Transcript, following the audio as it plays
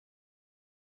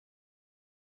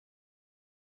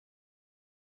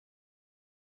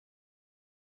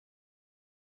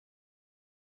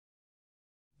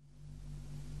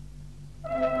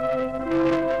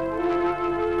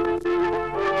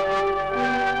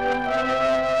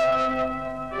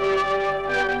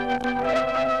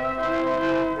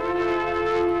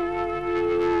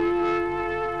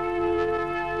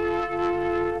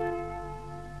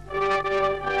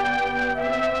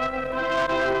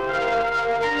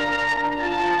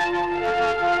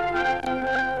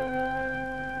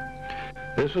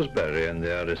This was Bury in the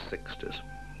early 60s,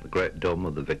 the great dome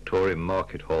of the Victorian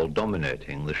Market Hall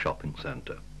dominating the shopping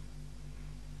centre.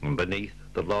 And beneath,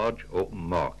 the large open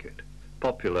market,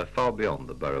 popular far beyond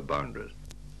the borough boundaries.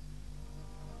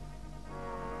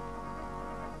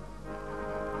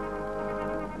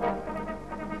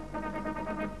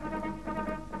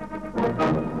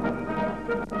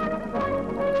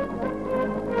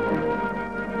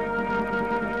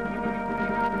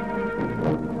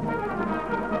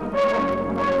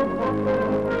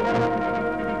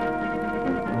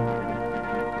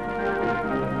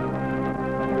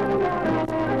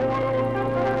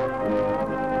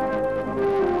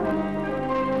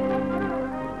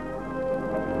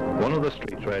 One of the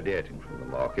streets radiating from the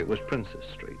market was Princess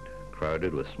Street,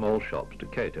 crowded with small shops to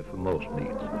cater for most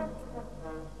needs.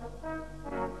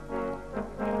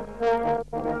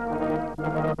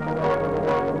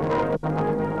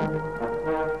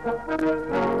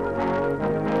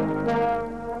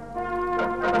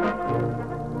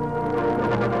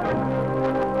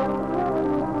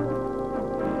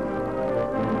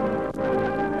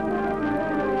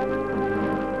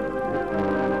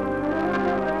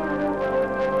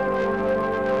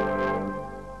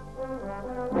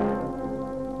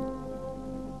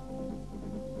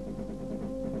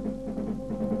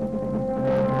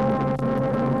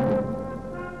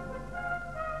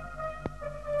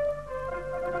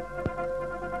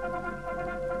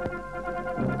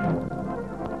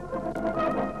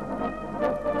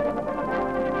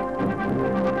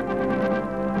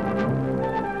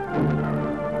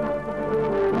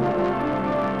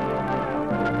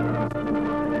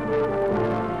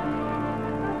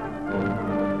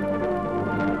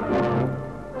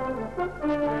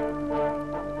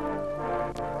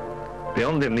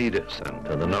 Beyond the immediate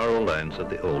centre, the narrow lanes of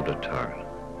the older town.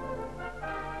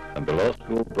 And below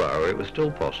School Brow, it was still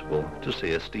possible to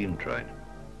see a steam train.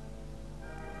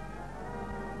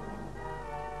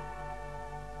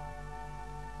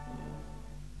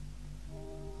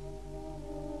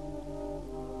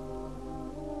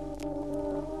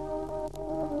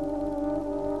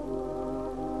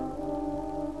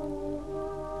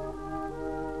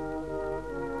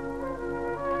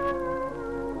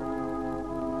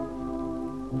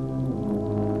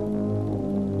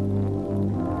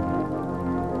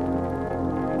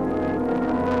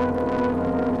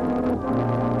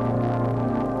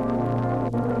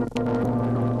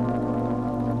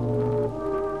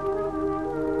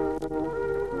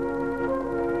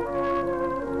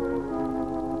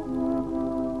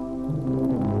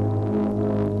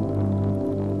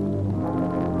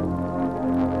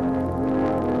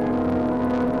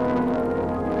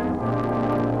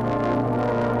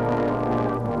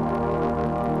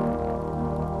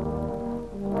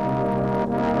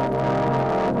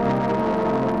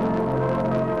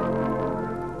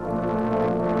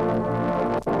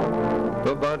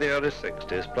 But by the early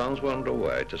 60s, plans were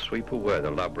underway to sweep away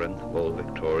the labyrinth of old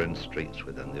Victorian streets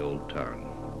within the old town.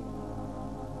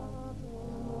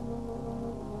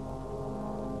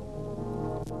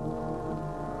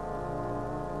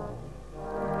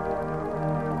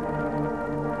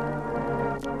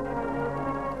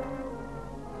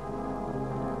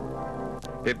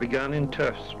 It began in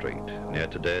Turf Street, near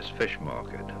today's Fish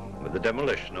Market, with the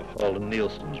demolition of Hall and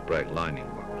Nielsen's brake lining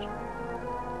works.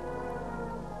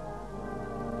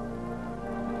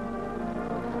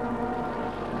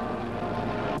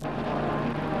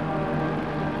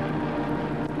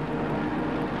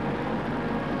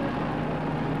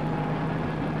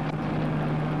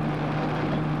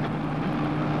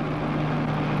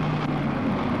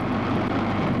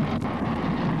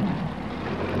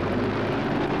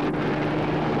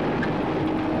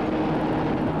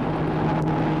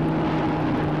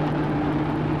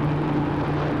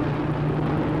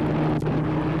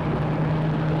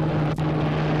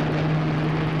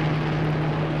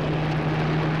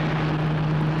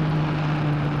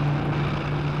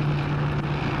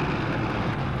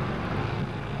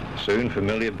 Soon,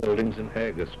 familiar buildings in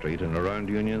Hager Street and around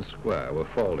Union Square were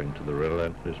falling to the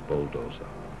relentless bulldozer.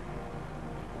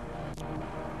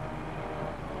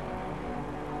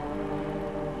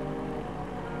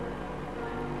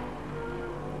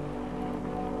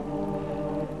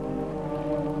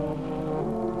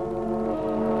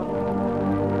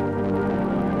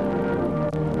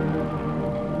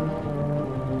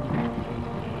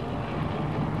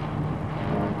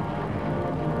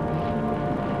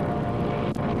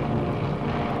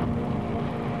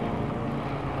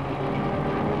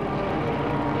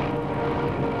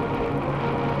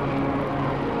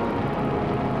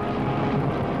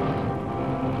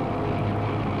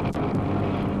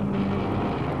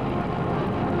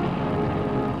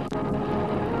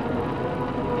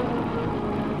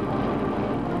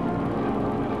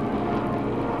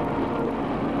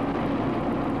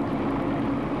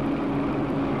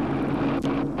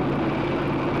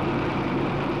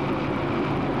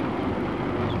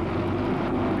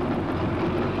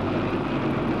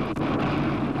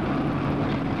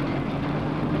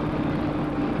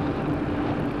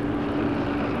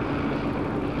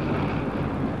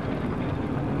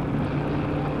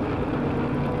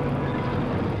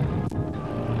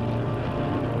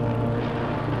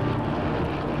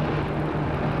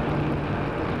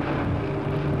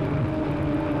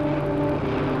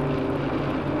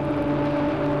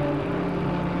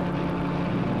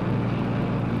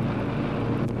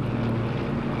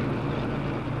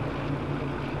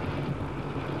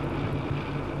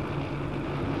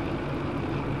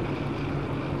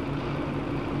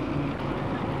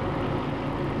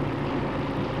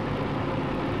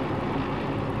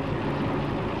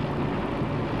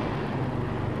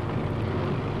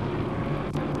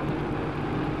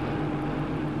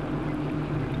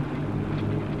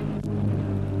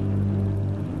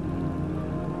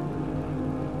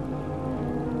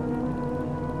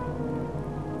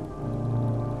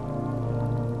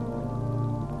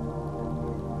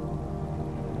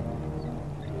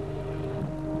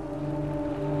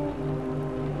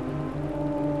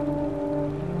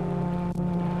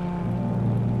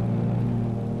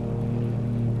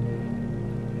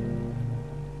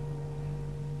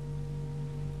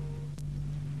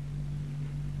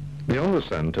 Beyond the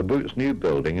centre, Booth's new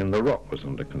building in the Rock was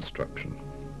under construction.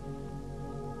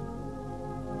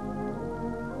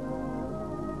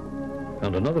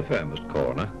 And another famous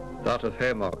corner, that of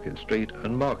Haymarket Street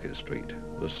and Market Street,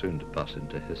 was soon to pass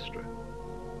into history.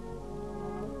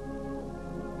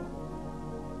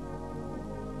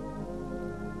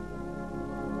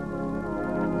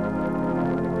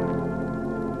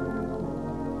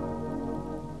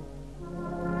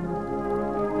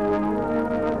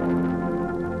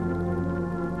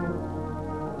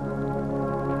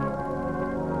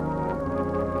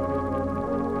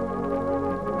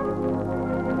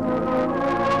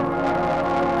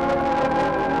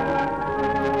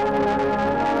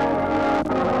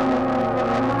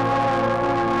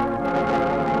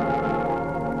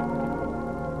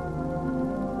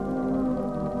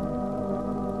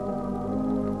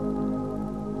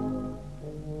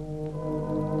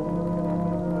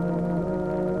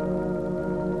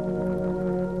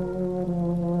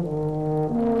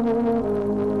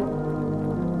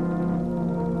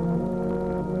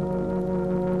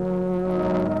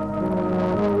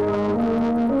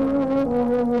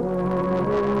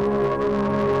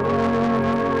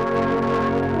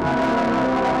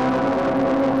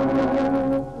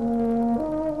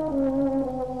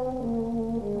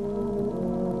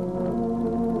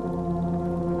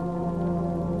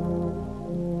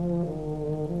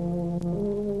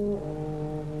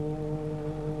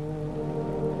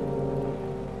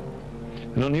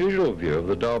 An unusual view of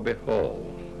the Derby Hall,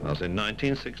 as in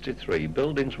 1963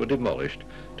 buildings were demolished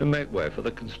to make way for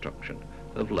the construction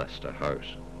of Leicester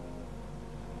House.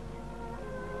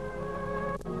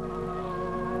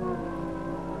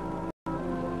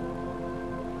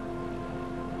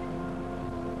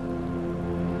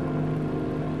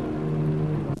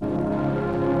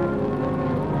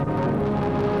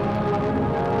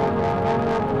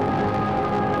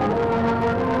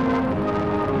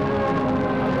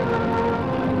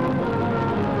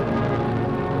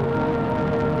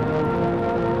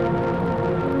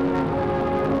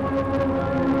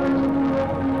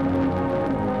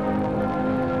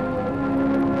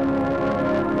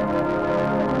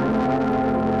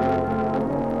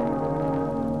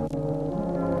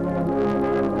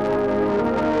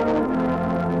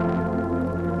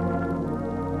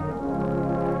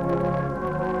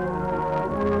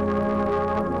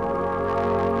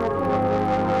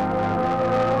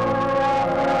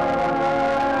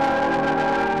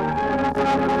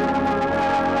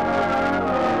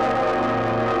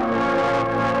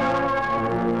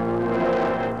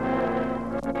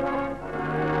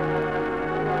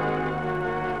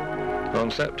 On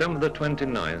September the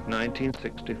 29th,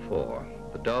 1964,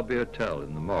 the Derby Hotel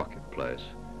in the marketplace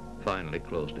finally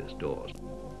closed its doors.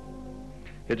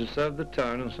 It had served the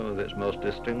town and some of its most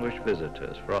distinguished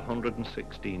visitors for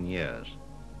 116 years.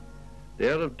 The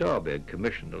Earl of Derby had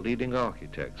commissioned a leading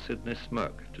architect, Sidney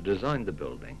Smirke, to design the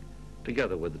building,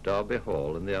 together with the Derby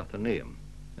Hall and the Athenaeum,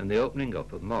 and the opening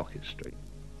up of Market Street.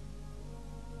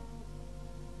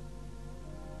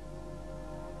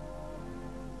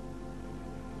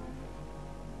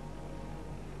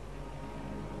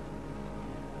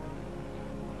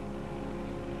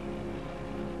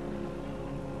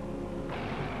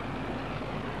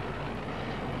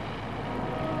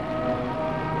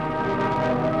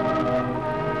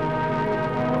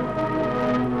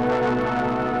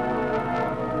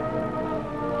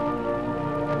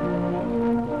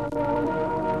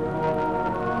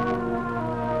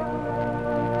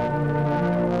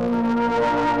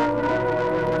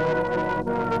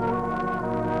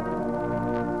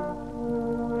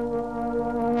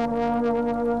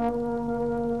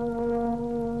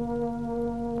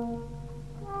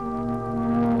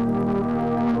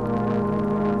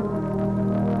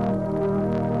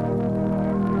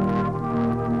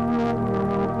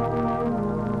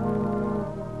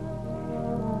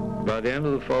 By the end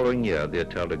of the following year, the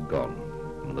hotel had gone,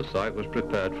 and the site was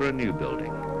prepared for a new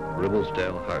building,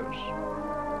 Ribblesdale House.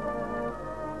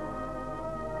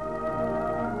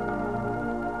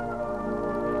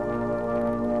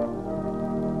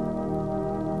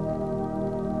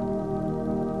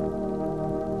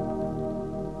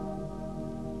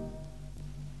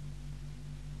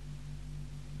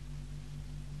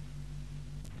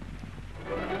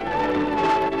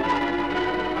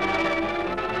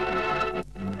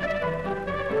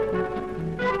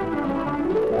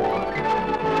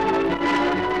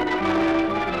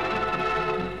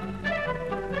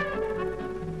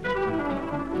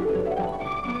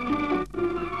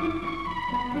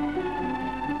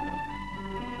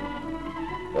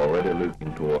 Already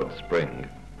looking towards spring,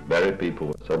 Bury people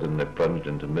were suddenly plunged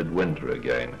into midwinter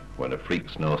again when a freak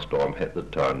snowstorm hit the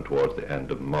town towards the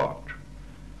end of March.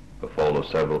 A fall of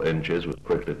several inches was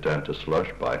quickly turned to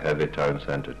slush by heavy town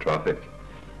centre traffic,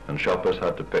 and shoppers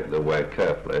had to pick their way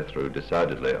carefully through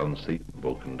decidedly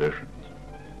unseasonable conditions.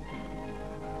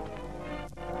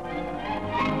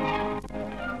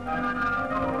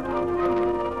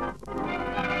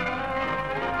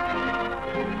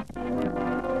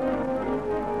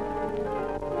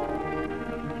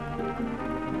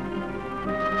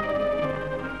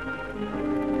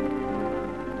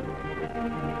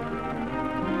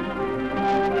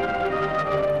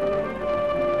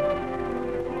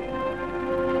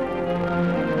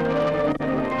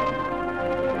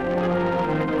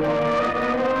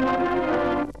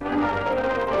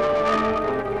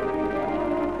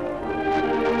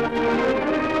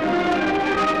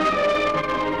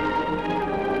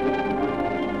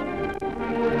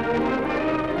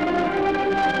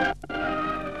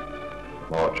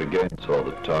 March again saw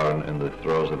the town in the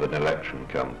throes of an election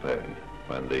campaign,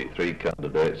 when the three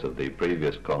candidates of the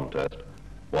previous contest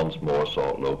once more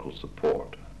sought local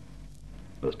support.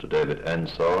 Mr. David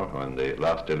Ensor, who in the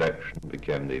last election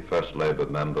became the first Labour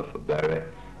member for Bury,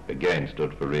 again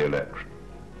stood for re-election.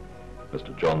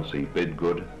 Mr. John C.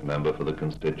 Bidgood, member for the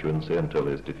constituency until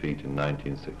his defeat in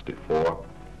 1964,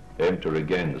 aimed to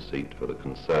regain the seat for the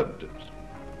Conservatives.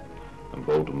 And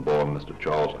Bolton-born Mr.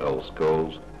 Charles L.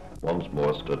 Scholes once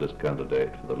more stood as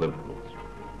candidate for the Liberals.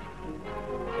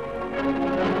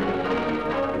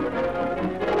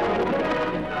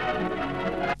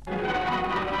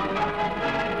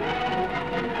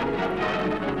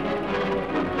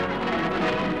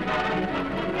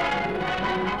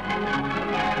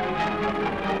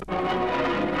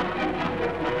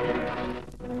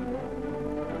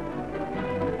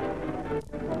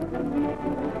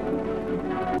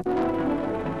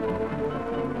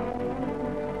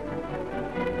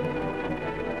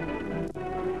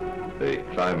 The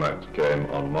climax came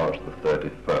on March the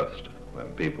 31st, when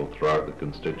people throughout the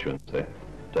constituency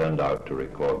turned out to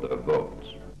record their votes.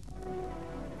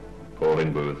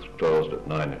 Polling booths closed at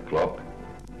 9 o'clock,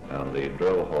 and the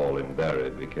drill hall in Bury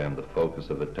became the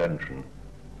focus of attention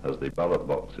as the ballot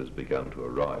boxes began to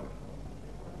arrive.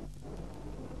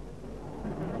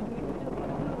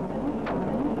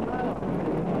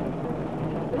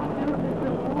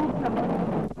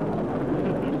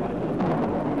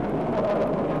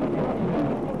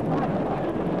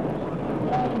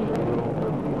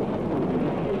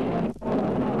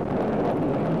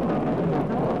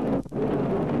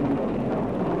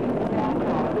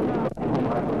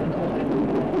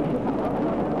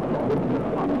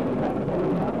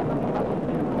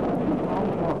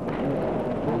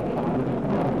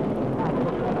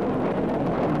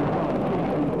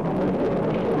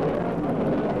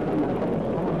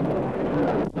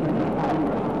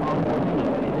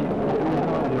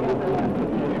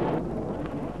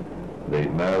 The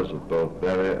mayors of both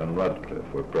Bury and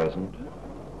Radcliffe were present,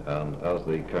 and as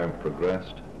the count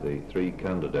progressed, the three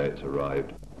candidates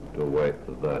arrived to await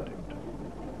the verdict.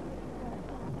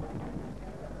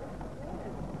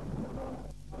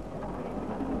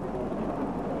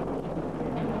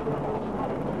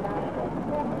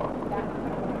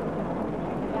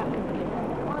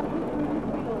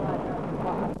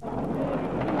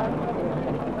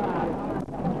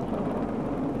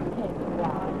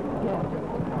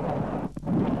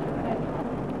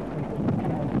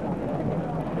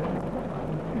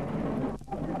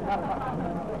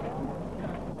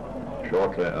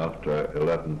 Shortly after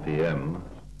 11 p.m.,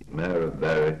 Mayor of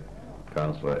Bury,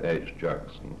 Councillor H.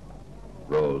 Jackson,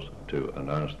 rose to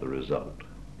announce the result.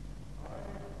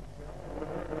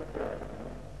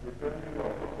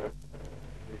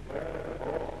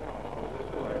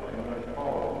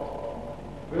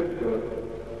 Bidgood,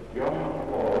 John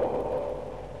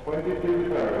Paul,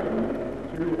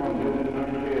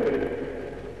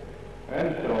 22,298.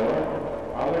 Ensor,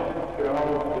 Alex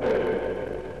Charles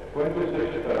Davis,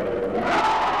 26,000.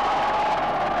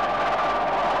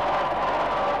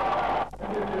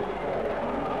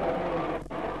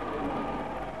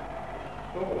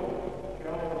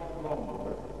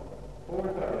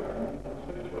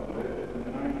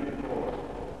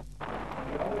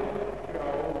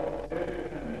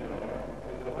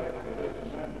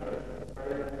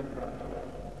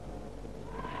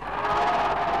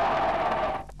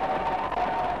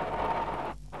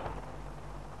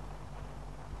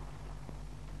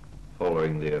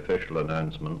 Following the official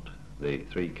announcement, the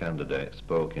three candidates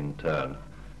spoke in turn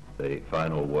the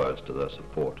final words to their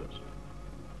supporters.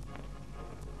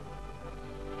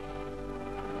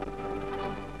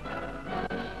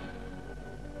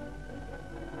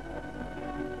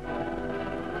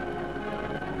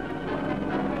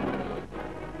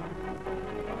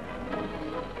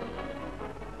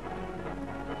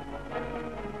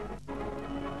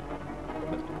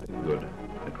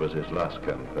 was his last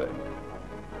campaign,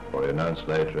 for he announced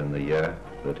later in the year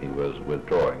that he was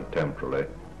withdrawing temporarily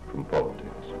from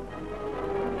politics.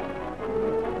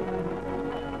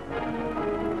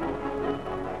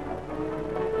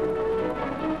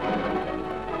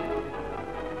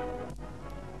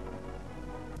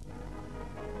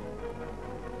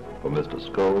 For Mr.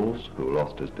 Scholes, who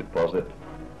lost his deposit,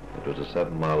 it was a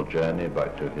 7-mile journey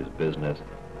back to his business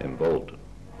in Bolton.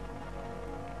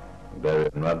 Berry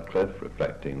and Radcliffe,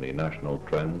 reflecting the national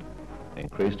trend,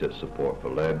 increased its support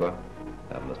for Labour,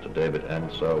 and Mr. David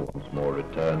Ensor once more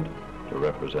returned to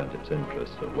represent its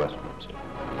interests at Westminster.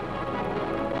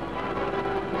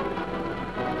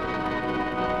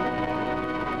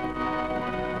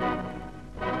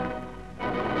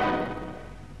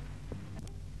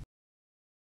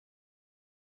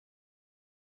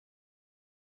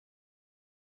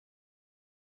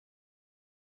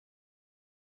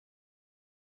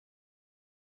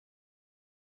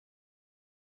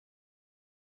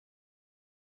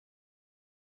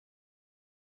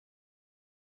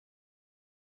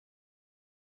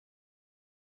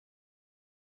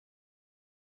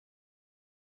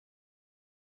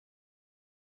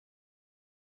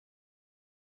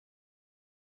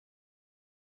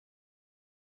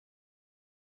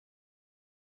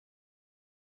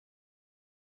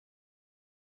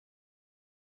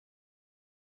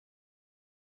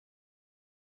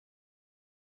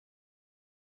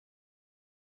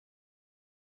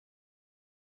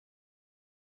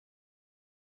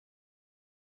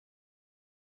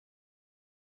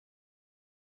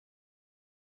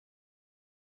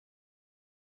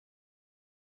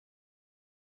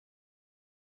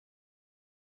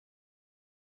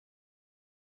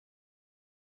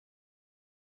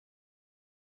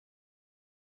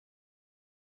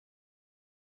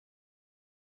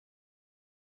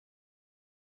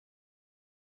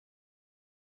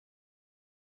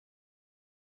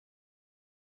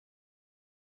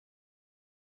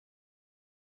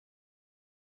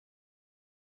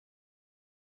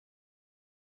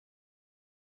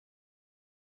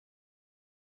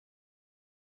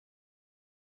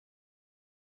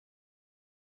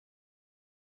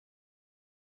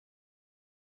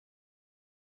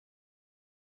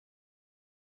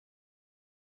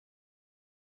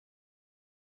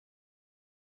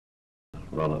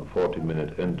 Run at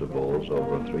 40-minute intervals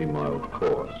over a 3-mile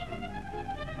course.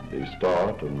 The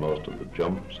start and most of the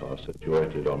jumps are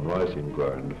situated on rising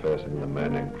ground facing the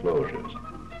main enclosures.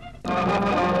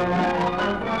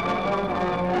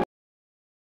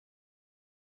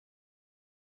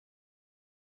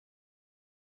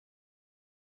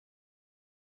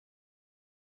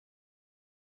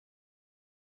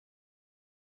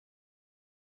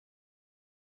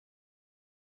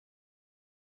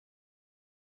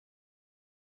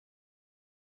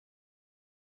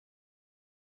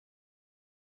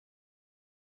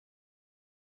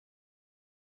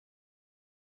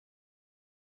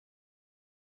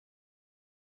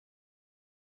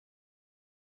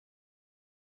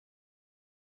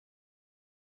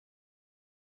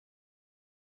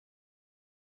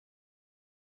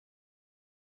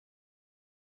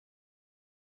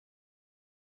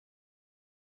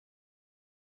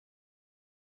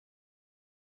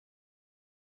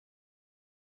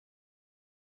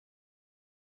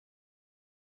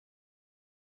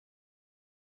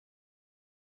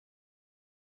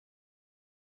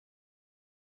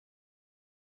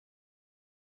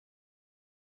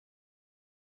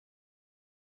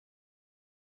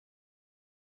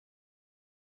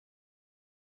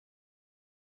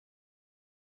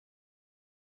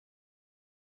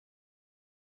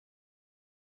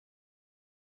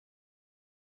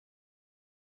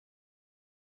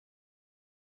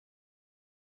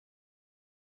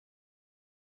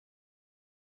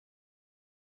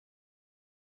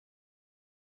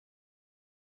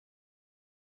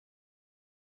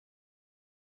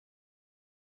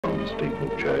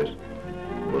 Steeplechase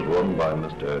was won by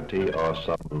Mr. T.R.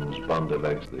 Sutton's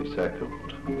Bandylegs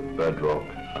II, with Bedrock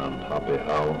and Happy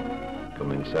Howe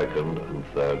coming second and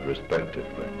third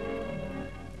respectively.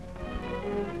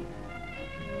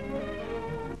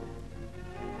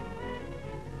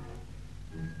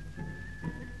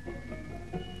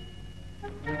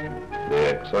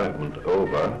 The excitement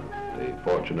over, the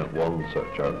fortunate ones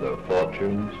search out their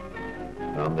fortunes,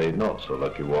 and the not so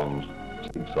lucky ones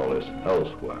seek solace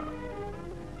elsewhere.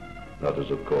 That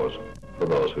is, of course, for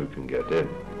those who can get in.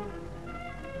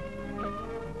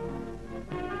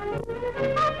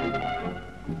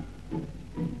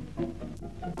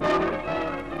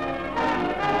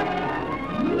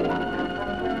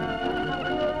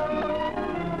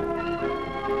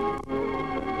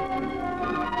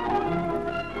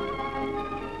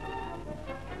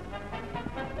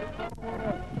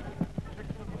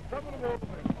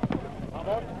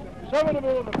 7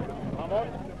 aboard the field. Come on.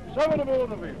 7 aboard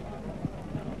the field.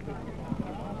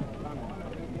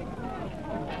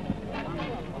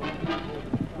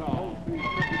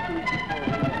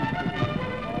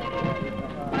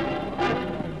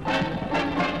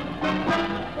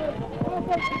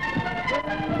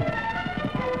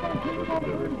 Looking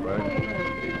to refresh.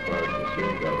 These cars will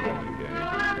soon go back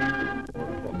again. 4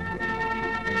 o'clock.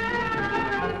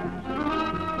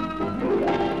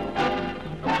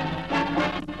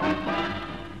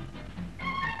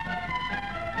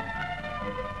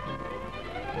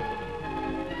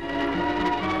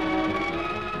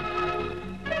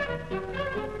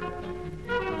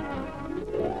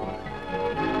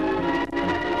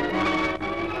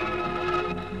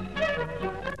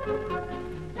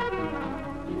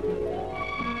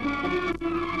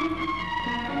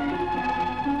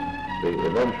 The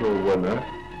eventual winner,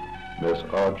 Miss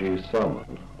R.G.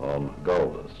 Salmon on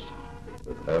Goldust,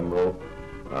 with Emerald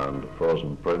and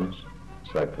Frozen Prince,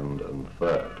 second and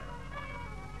third.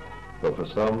 But for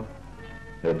some,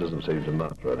 it doesn't seem to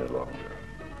matter any longer.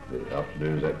 The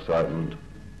afternoon's excitement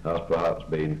has perhaps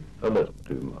been a little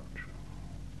too much.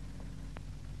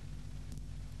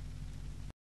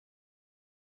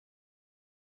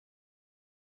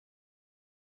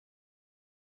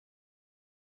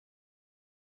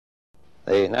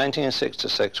 The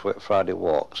 1966 Whit Friday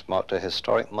Walks marked a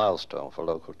historic milestone for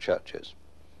local churches,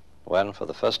 when, for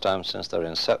the first time since their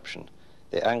inception,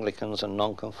 the Anglicans and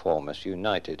Nonconformists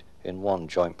united in one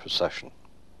joint procession.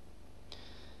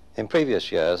 In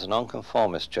previous years, the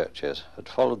Nonconformist churches had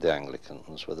followed the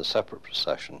Anglicans with a separate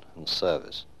procession and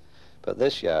service, but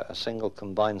this year a single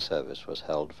combined service was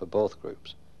held for both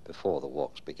groups before the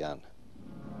walks began.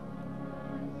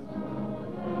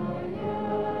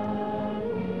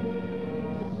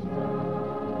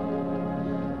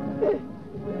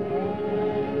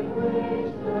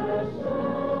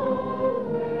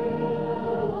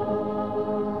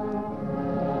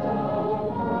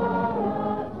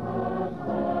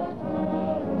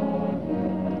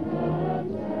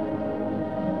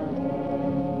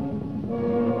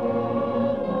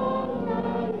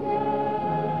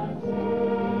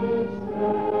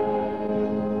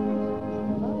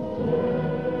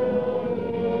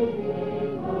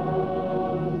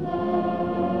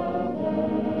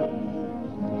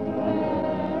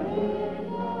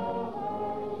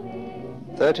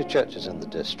 "30 churches in the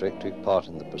district took part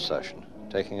in the procession,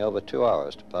 taking over 2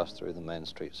 hours to pass through the main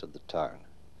streets of the town.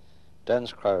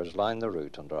 Dense crowds lined the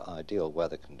route under ideal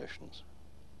weather conditions.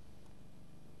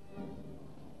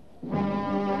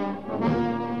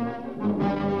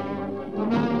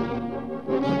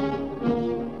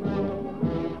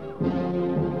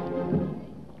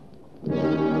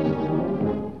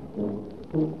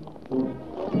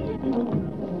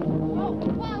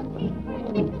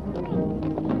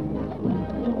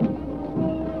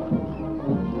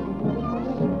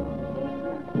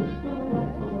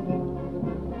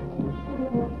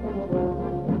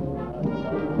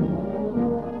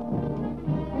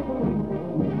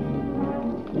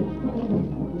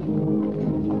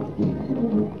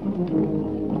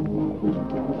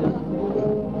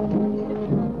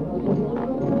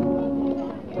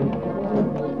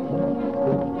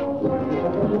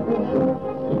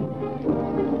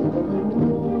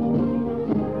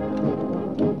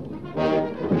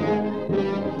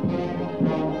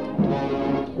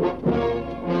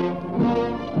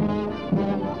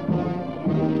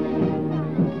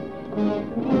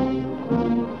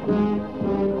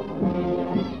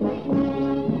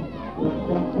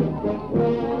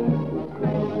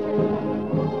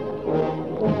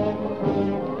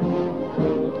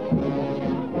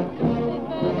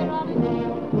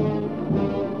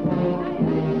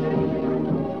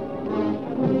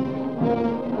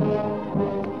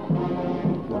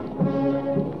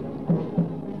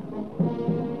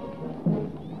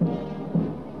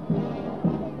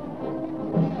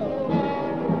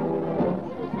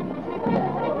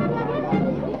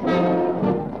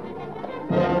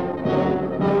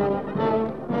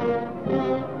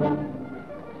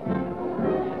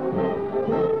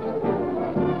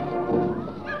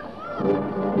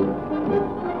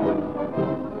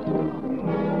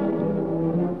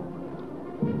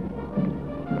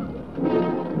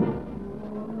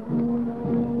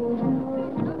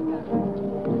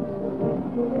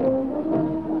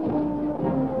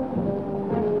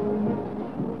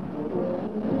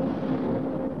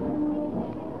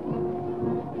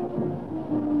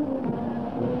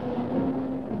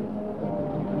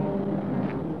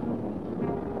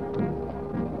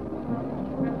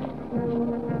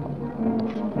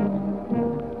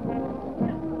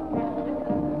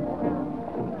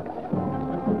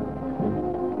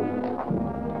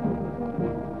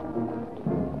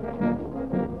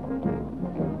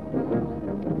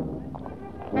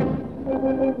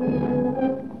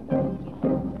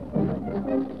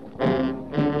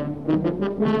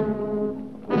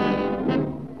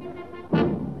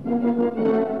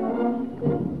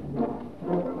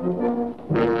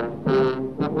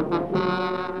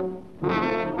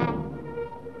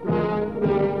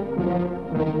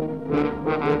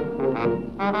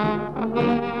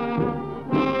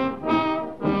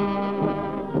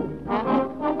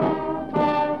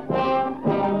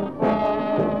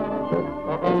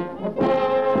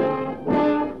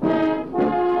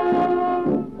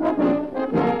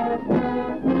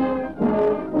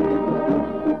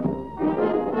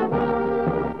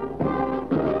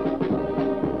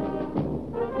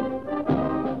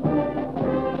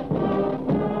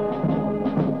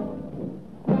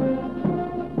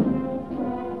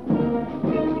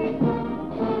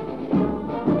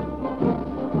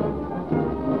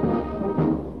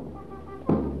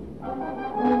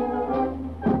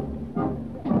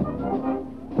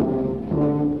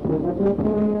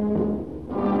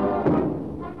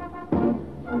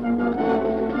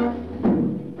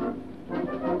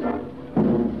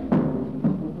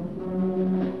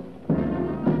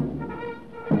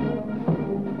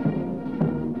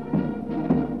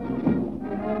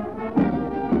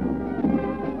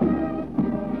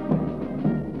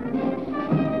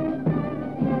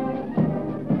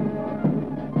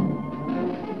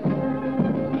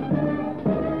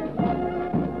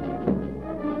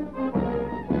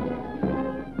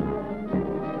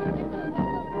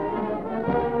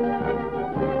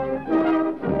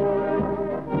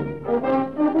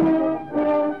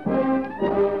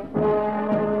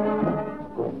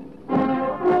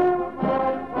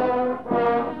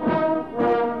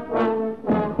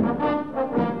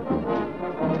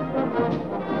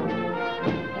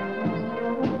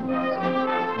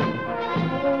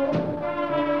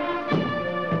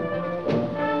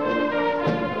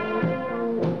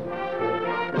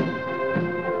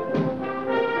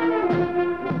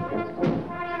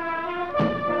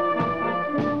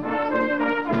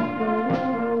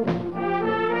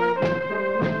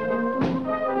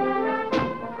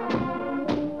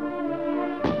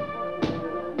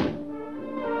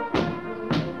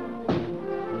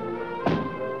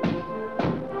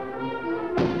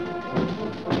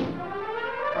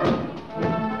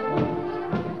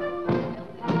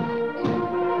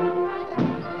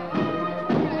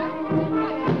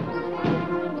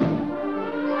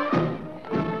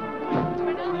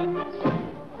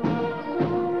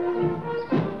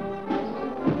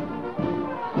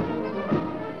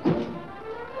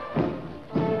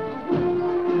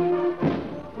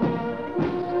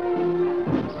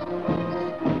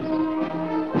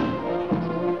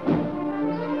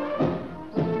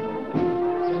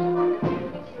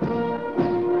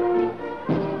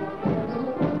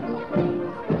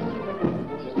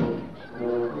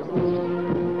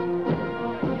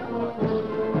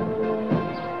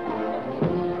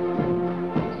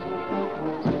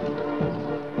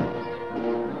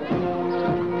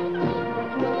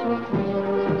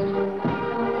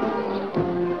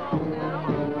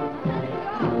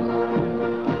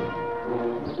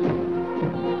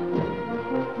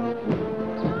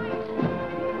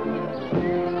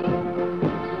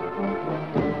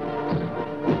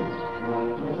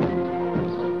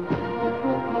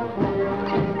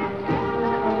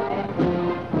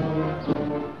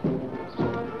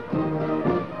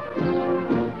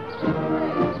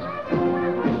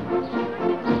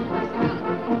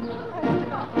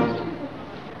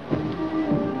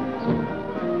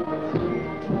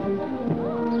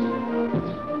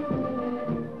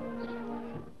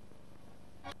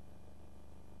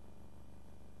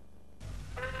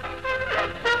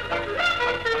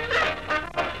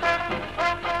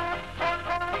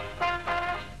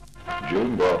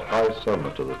 June brought high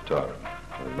summer to the town,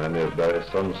 and many of their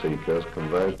sun-seekers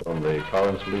converged on the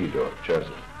Clarence Lido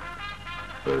Cheshunt.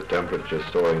 With temperatures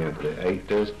soaring into the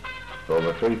 80s,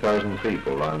 over 3,000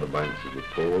 people lined the banks of the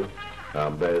pool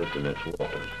and bathed in its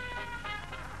waters.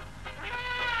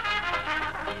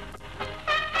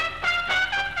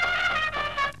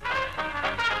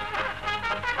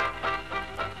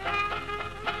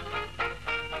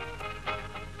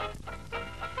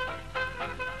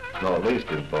 Not least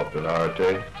in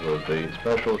popularity was the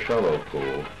special shallow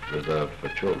pool reserved for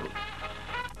children.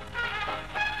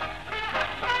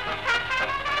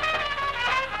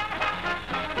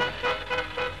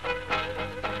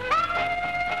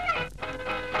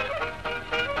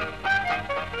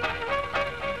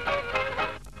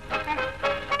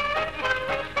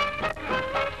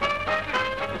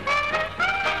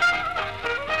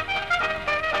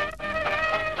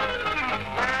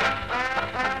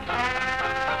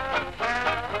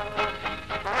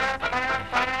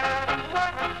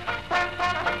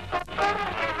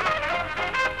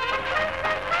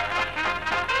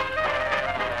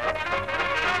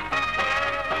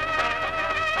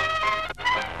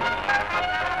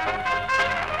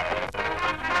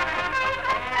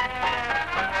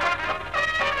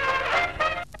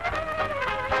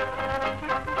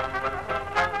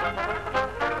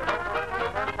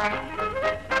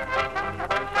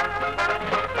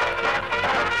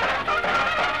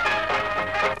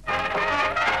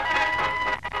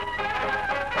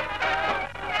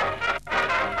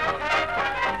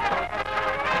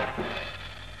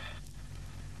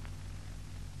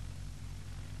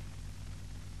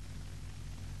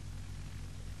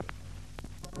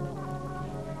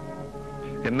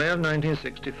 In May of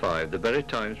 1965, the Bury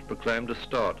Times proclaimed a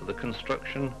start to the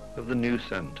construction of the new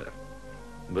centre,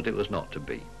 but it was not to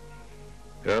be.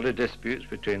 Early disputes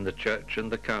between the church and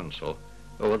the council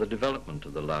over the development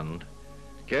of the land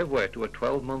gave way to a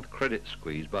 12-month credit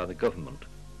squeeze by the government,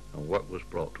 and work was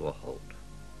brought to a halt.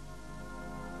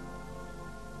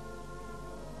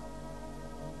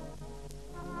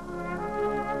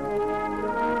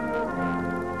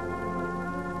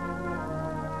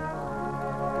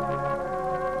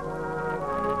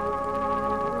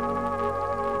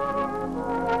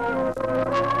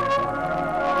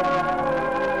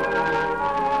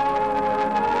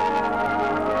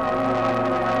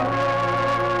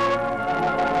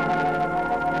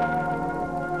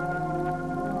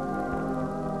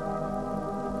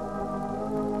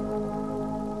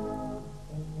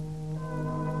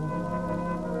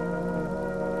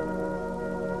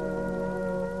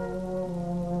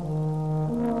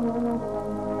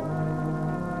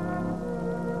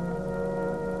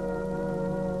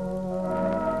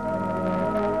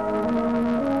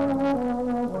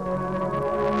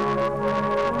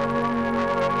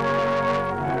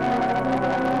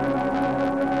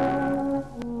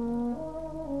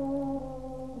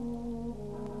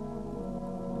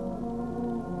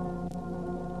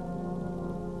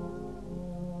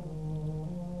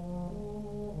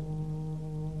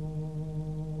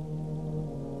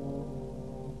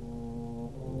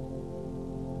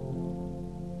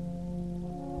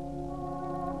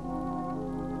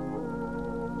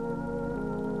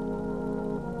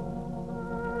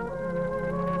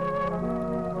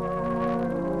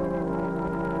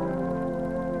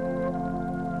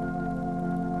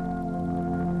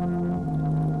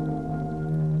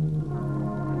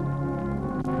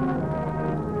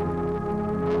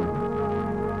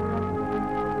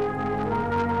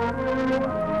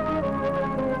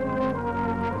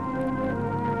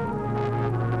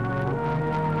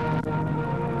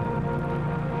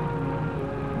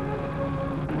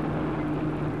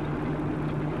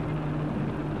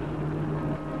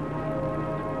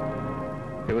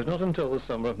 It was not until the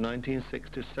summer of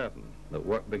 1967 that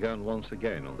work began once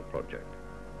again on the project.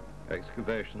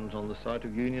 Excavations on the site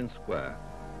of Union Square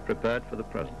prepared for the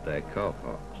present-day car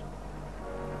parks.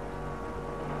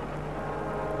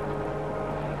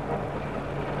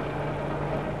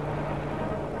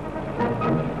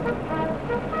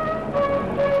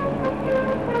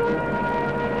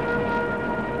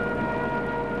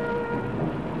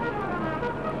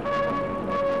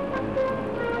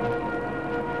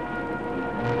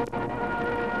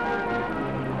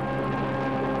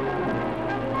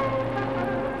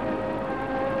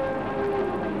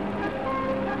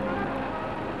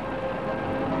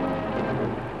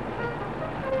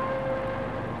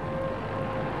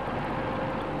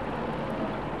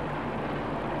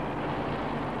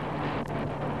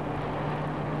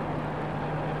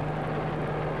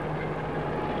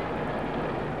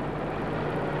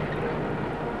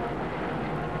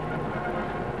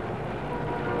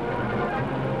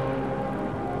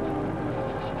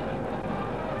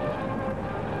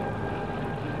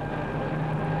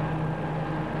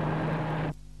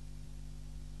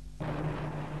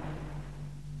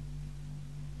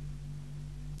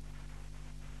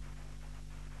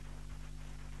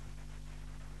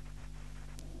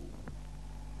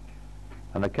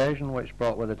 An occasion which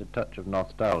brought with it a touch of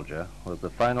nostalgia was the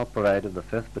final parade of the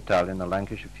 5th Battalion, the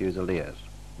Lancashire Fusiliers,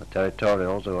 the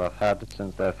territorials who have had,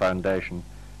 since their foundation,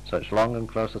 such long and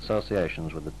close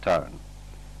associations with the town.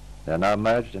 They are now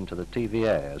merged into the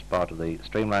TVA as part of the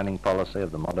streamlining policy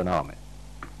of the modern army.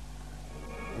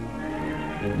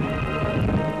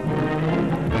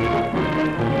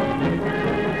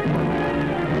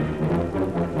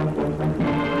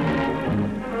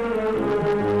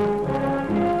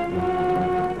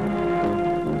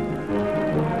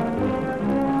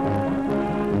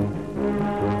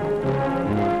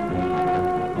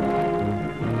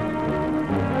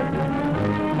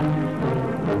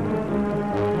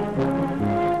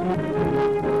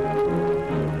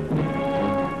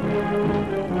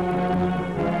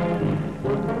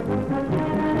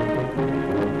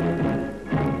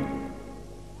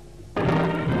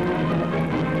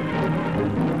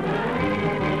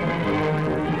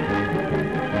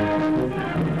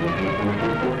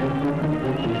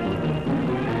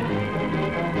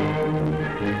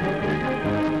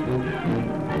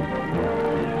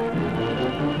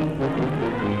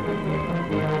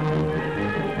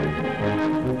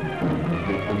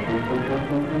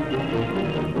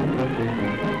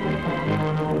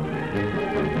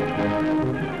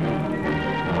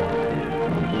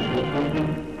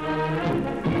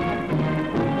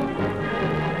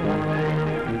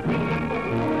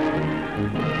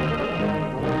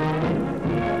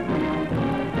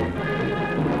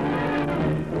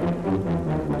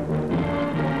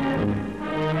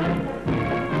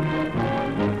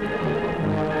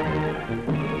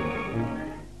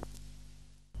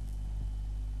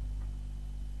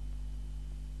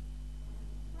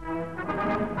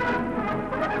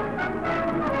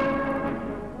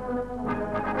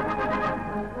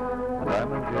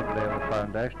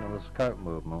 foundation of the Scout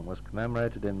movement was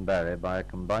commemorated in Bury by a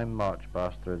combined march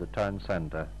past through the town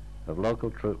centre of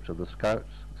local troops of the Scouts,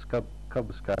 Cub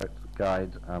Scouts,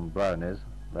 Guides and Brownies,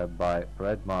 led by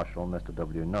Parade Marshal Mr.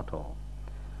 W. Nuttall.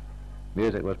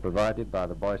 Music was provided by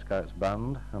the Boy Scouts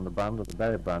Band and the band of the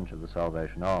Bury branch of the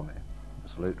Salvation Army. The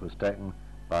salute was taken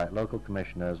by local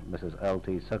commissioners Mrs.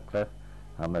 L.T. Sutcliffe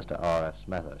and Mr. R.F.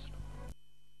 Smethurst.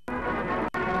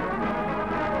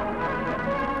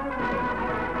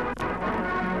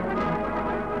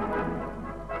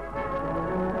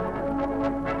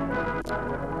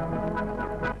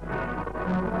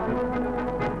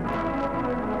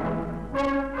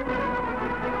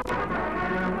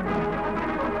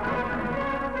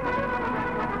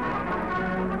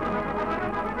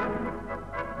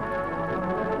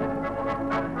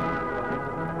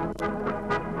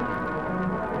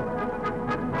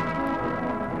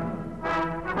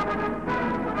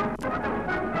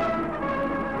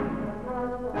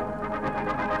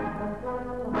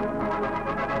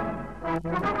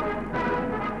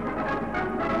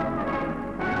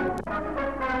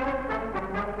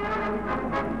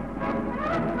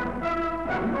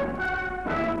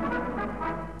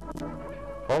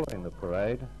 Following the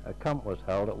parade, a camp was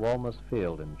held at Walmer's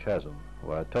Field in Chesham,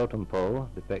 where a totem pole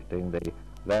depicting the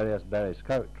various Bury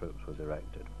Scout troops was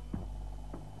erected.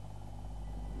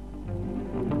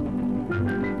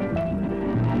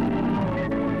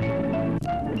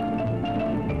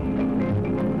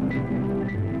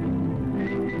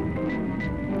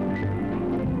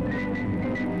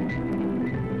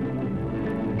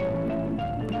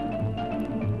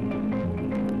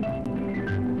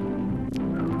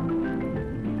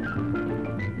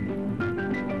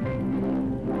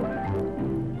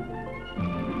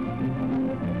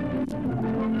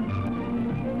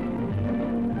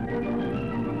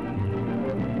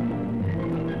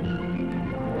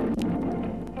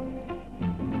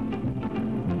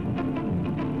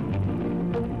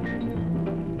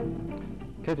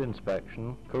 Kid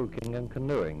inspection, cooking and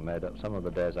canoeing made up some of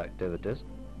the day's activities,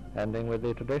 ending with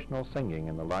the traditional singing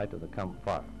in the light of the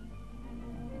campfire.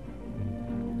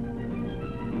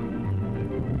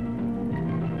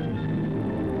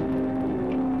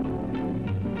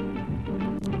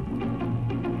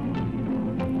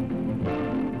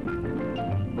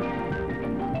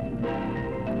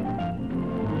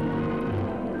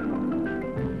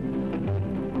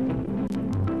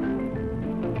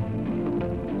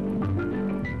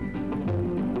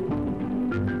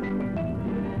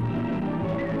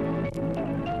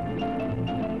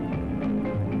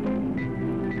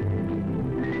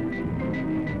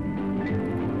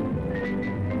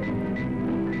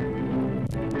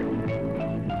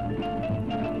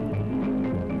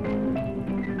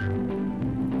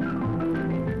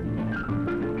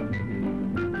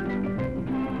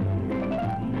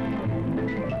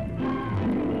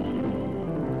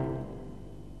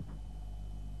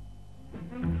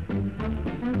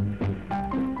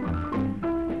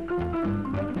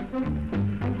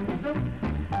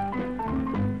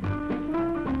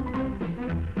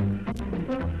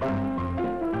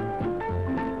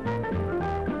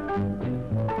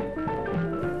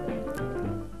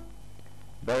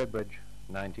 Bury Bridge,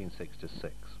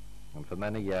 1966, and for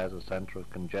many years a centre of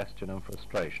congestion and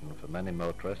frustration for many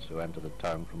motorists who enter the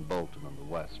town from Bolton and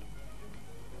the west.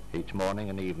 Each morning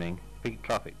and evening, peak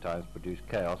traffic times produce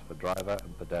chaos for driver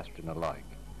and pedestrian alike.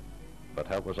 But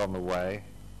help was on the way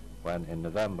when in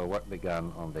November work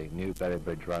began on the new Bury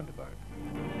Bridge roundabout.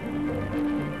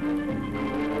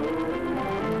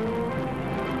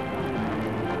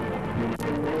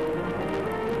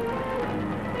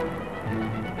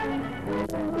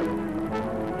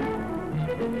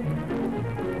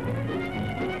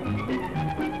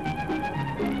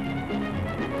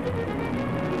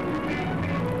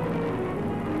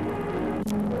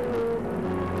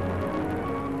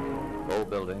 Old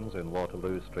buildings in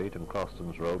Waterloo Street and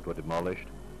Croston's Road were demolished,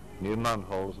 new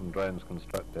manholes and drains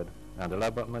constructed, and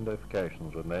elaborate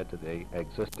modifications were made to the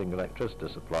existing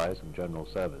electricity supplies and general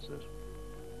services.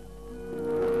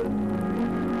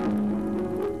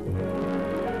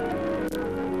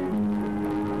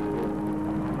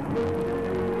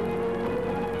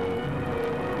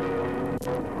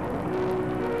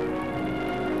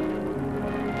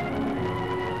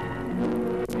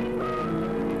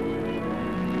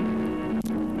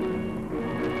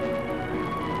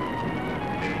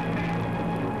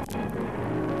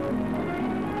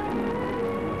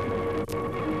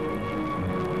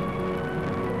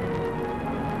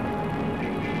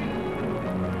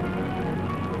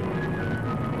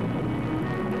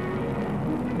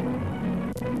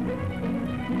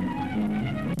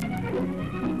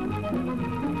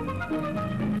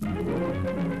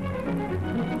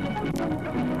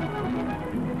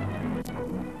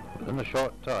 a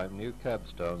short time, new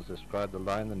curbstones described the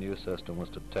line the new system was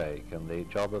to take, and the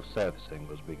job of surfacing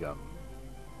was begun.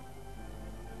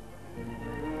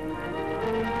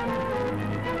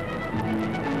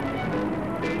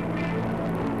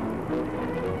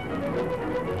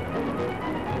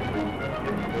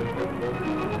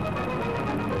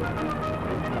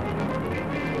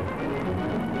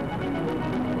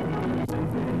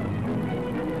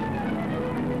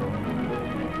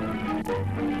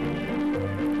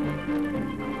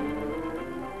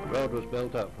 The road was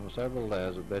built up from several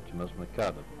layers of bituminous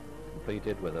macadam,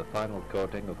 completed with a final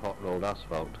coating of hot-rolled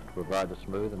asphalt to provide a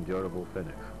smooth and durable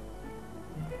finish.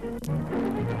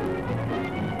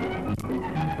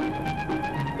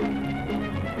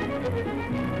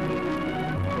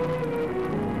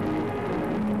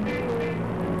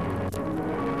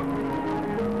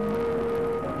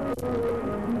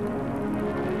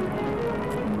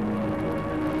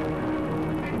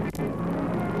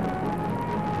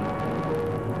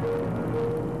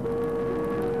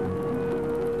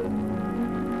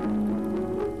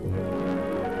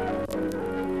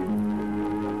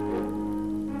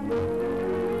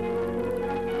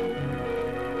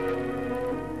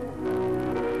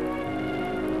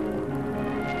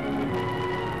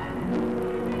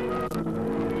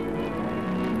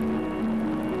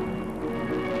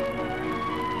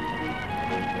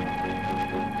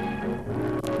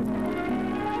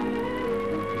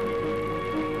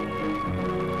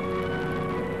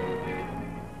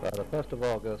 By the 1st of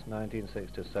August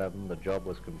 1967, the job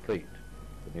was complete.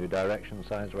 The new direction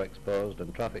signs were exposed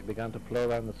and traffic began to flow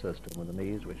around the system with an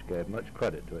ease which gave much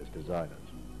credit to its designers.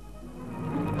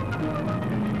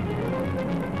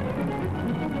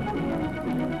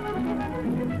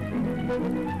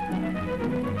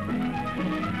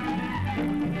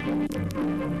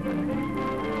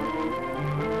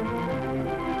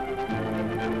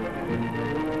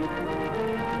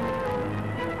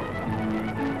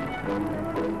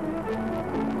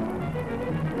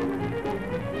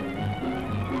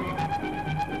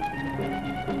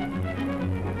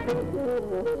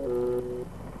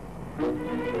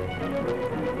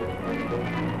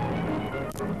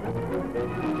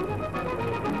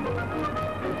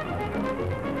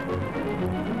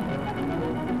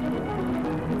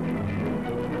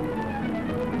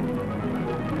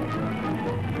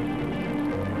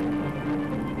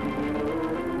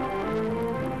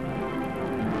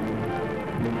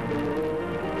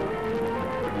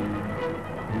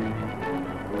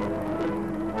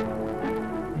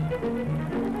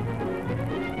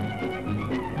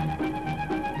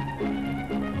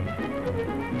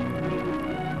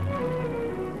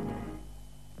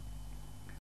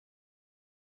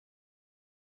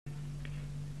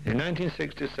 In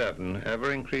 1967,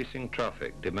 ever-increasing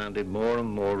traffic demanded more and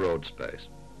more road space,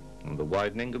 and the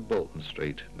widening of Bolton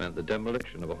Street meant the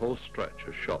demolition of a whole stretch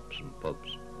of shops and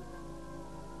pubs.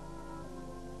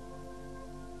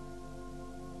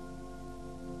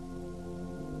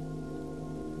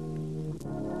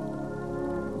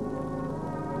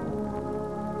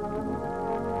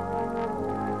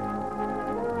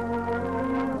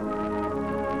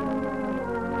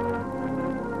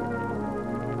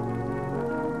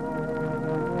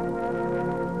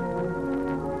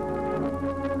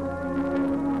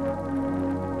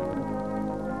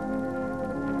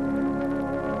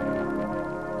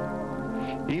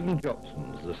 Even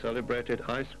Jobson's, the celebrated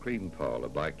ice cream parlour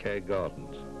by Kew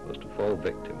Gardens, was to fall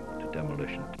victim to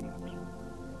demolition teams.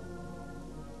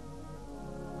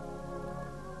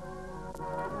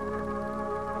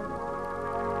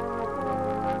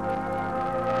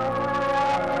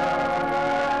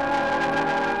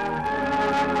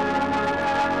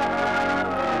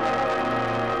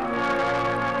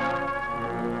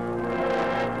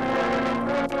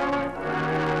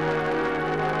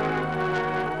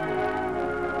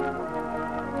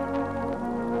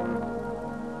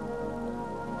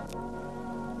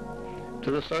 To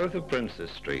the south of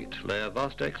Princess Street lay a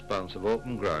vast expanse of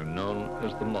open ground known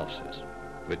as the Mosses,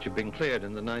 which had been cleared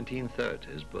in the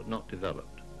 1930s but not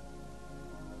developed.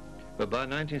 But by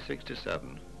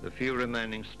 1967, the few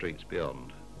remaining streets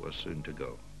beyond were soon to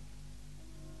go.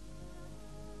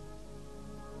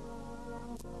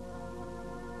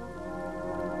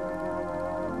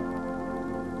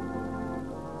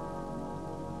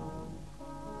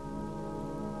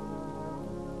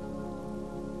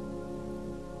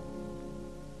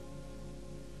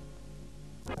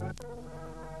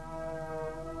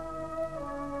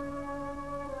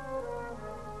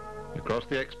 Across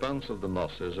the expanse of the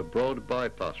Mosses, a broad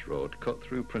bypass road cut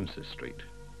through Princess Street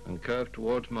and curved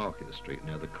towards Market Street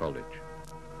near the college.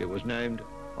 It was named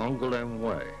Angoulême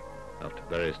Way, after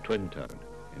Berry's twin town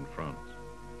in France.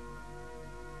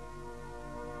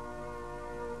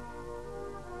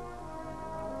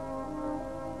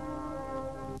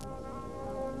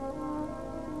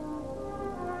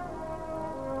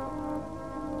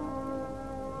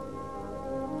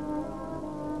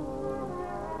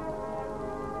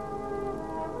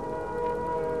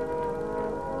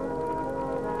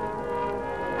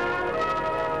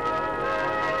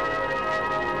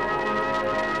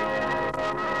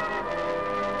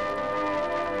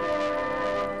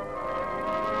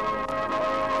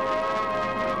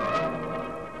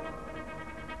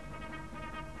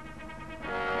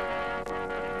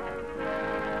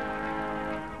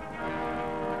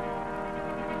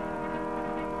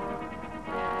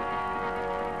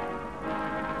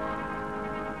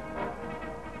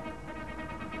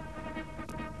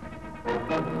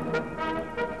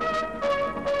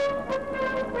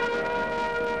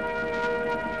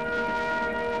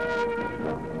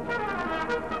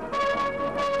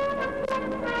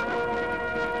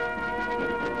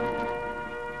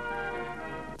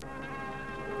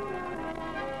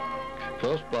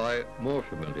 Close by, more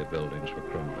familiar buildings were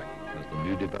crumbling as the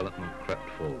new development crept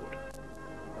forward.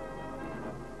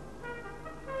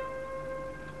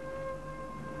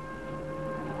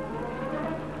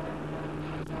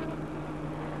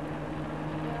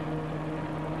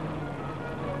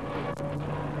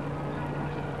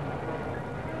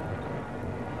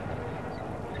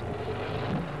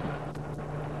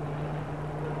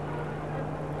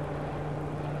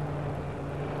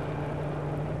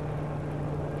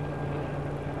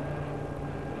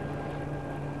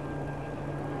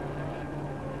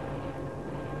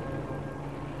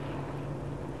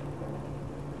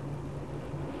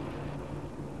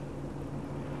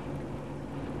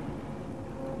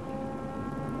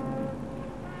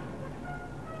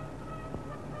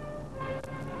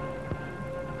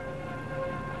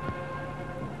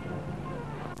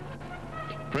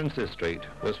 Princes Street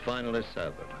was finally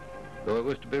severed, though it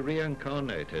was to be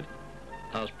reincarnated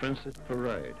as Princes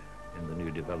Parade in the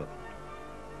new development.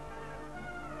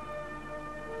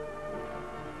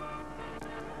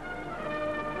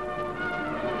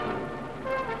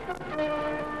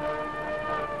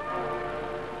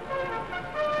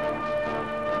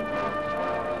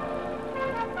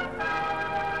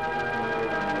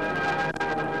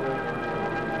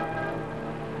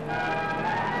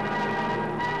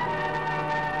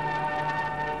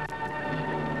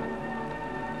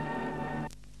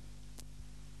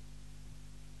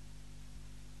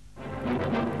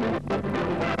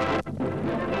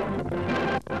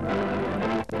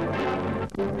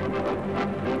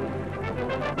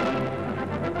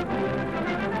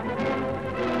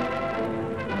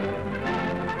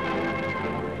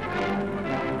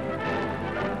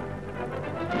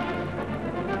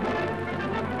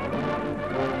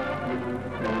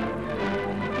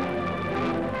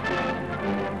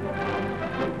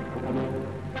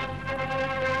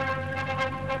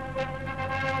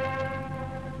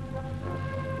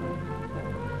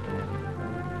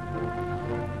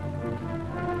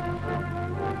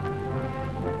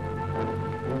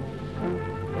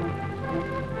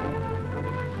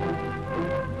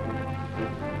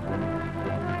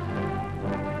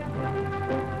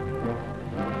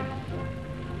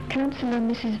 Councillor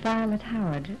Mrs. Violet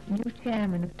Howard, new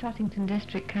chairman of Tottington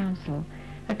District Council,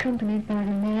 accompanied by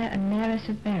the Mayor and Mayoress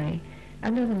of Bury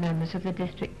and other members of the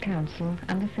District Council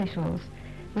and officials,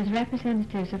 with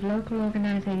representatives of local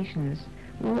organisations,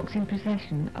 walks in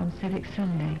procession on Civic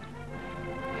Sunday.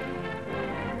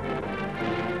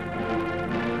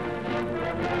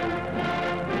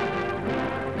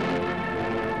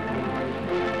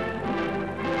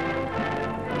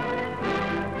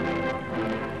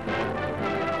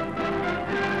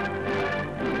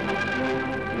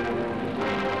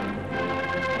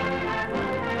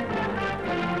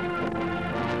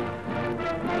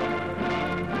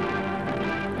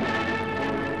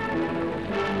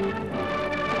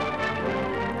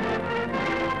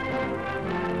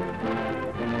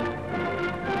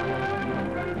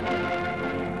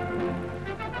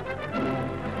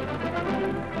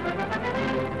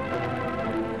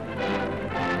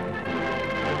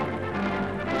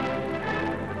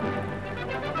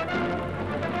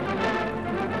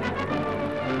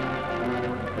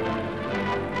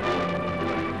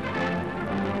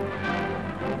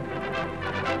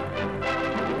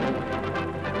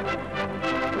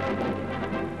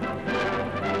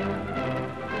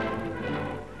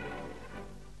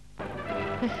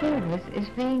 The service is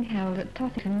being held at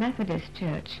Tottington Methodist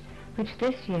Church, which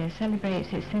this year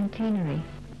celebrates its centenary.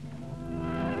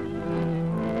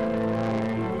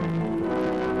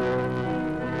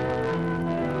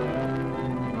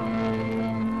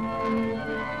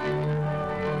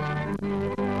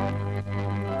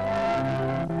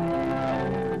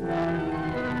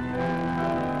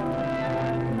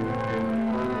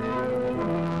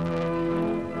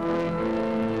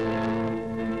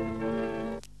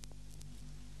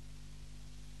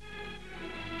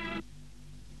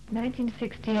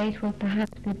 "1968 will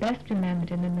perhaps be best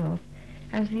remembered in the North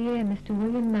as the year Mr.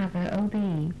 William Mather,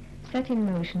 OBE, set in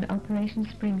motion Operation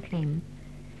Spring Clean.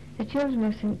 The children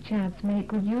of St. Chad's made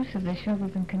good use of the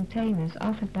shovels and containers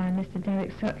offered by Mr.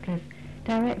 Derek Sutcliffe,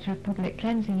 Director of Public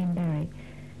Cleansing in Bury,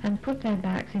 and put their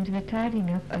backs into the tidying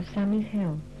up of Sammy's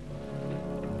Hill.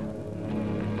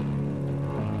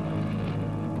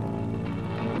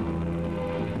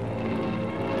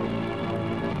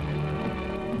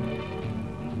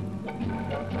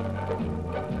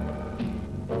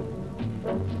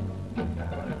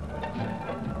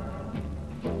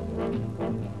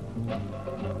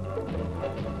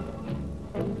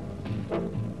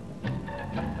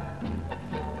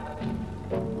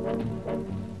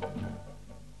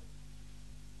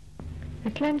 The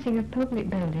cleansing of public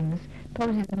buildings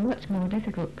poses a much more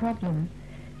difficult problem.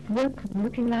 Workmen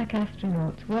looking like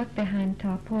astronauts work behind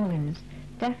tarpaulins,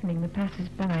 deafening the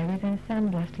passers-by with their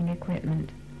sandblasting equipment.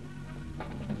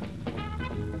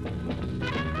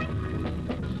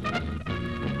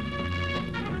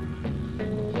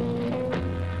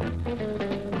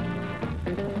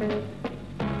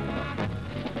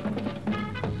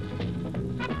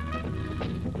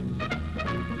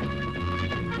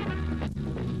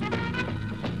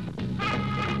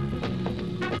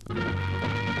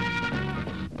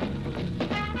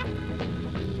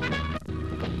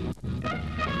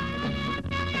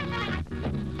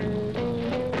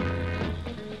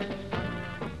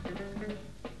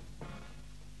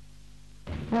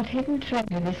 What hidden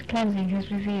treasure this cleansing has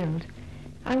revealed.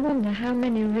 I wonder how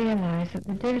many realize that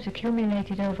the dirt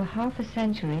accumulated over half a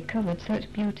century covered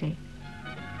such beauty.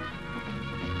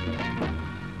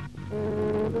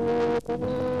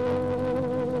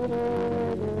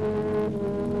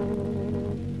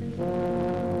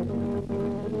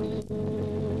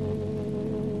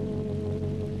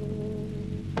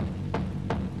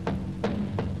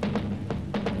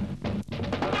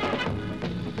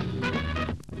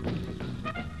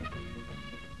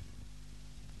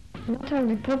 Not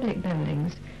only public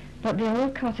buildings, but the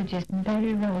old cottages in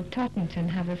Bury Road, Tottington,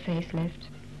 have a facelift.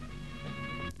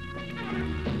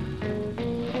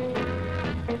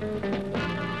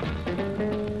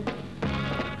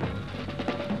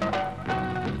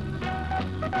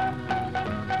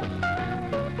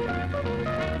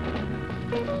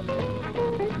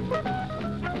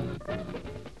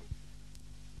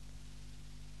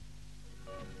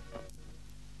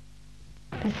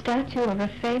 The statue of a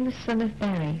famous son of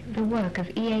Bury, the work of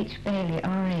E.H. Bailey,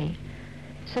 R.A.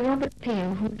 Sir Robert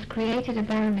Peel, who was created a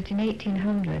baronet in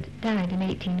 1800, died in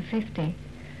 1850.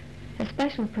 A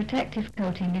special protective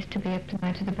coating is to be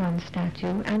applied to the bronze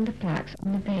statue and the plaques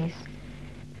on the base.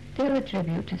 Still a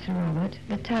tribute to Sir Robert,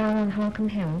 the tower on Holcombe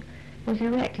Hill was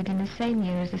erected in the same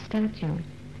year as the statue.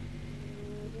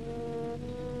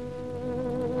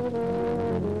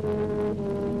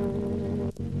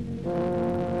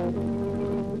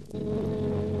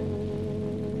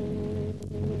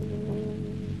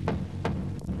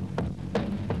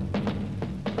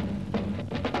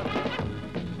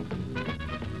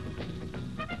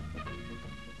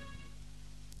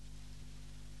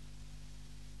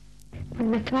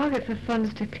 When the target for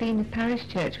funds to clean the parish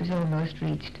church was almost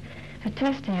reached, a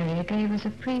test area gave us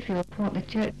a preview of what the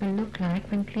church will look like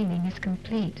when cleaning is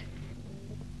complete.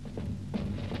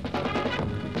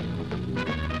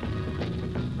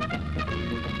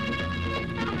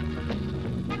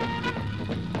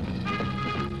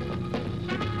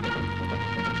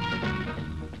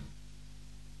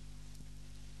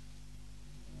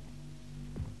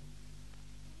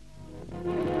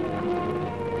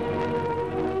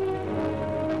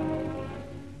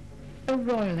 A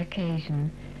royal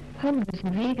occasion. Hundreds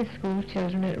of eager school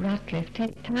children at Ratcliffe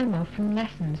take time off from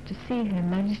lessons to see Her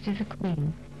Majesty the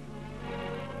Queen.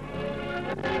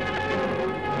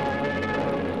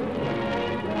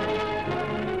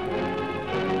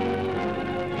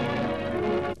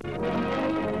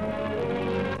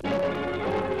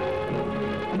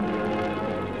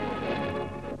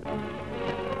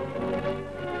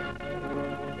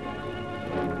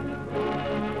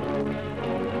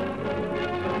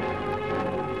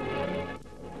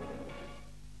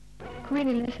 Queen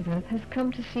Elizabeth has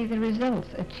come to see the results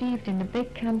achieved in the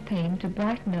big campaign to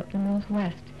brighten up the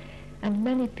Northwest, and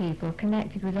many people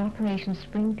connected with Operation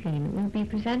Spring Clean will be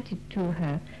presented to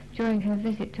her during her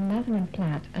visit to Mather and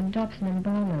Platt and Dobson and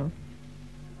Barlow.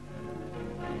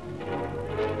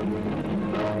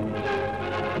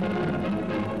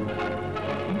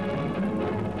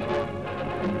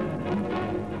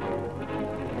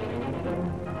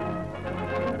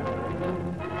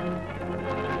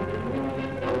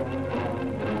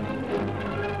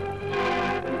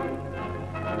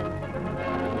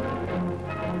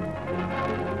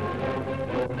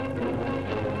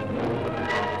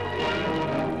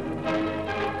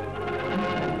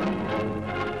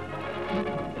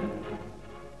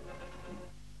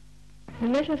 The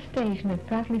little station of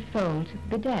Bradley Fold,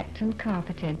 bedecked and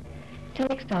carpeted,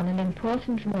 takes on an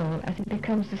important role as it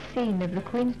becomes the scene of the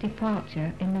Queen's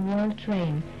departure in the royal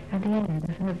train at the end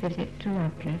of her visit to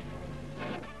Radcliffe.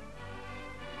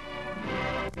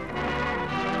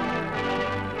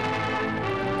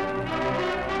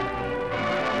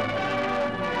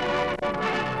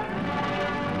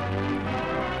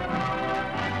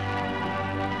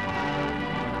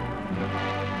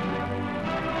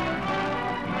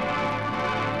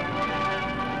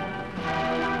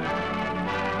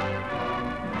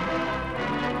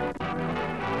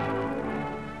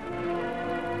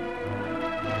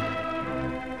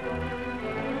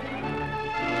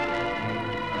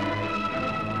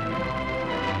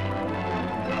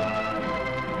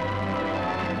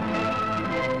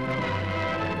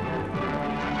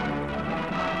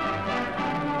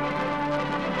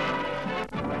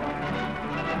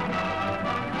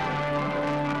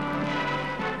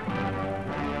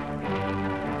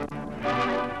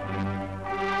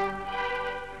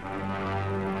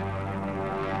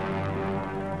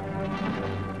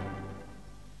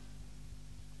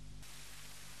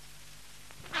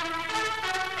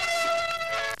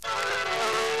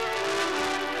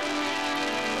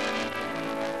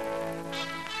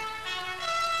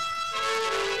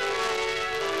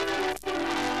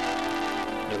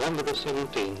 December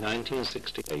the 17th,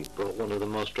 1968 brought one of the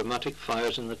most dramatic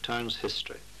fires in the town's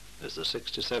history, as the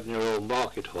 67-year-old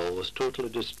market hall was totally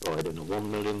destroyed in a £1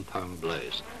 million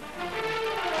blaze.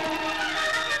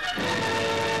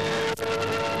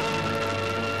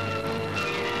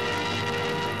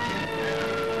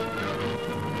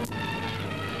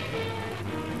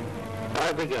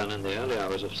 Fire began in the early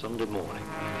hours of Sunday morning.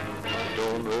 By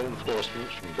dawn,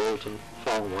 reinforcements from Bolton,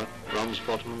 Falmouth,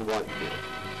 Ramsbottom and Whitefield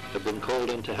had been called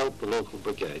in to help the local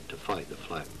brigade to fight the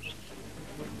flames.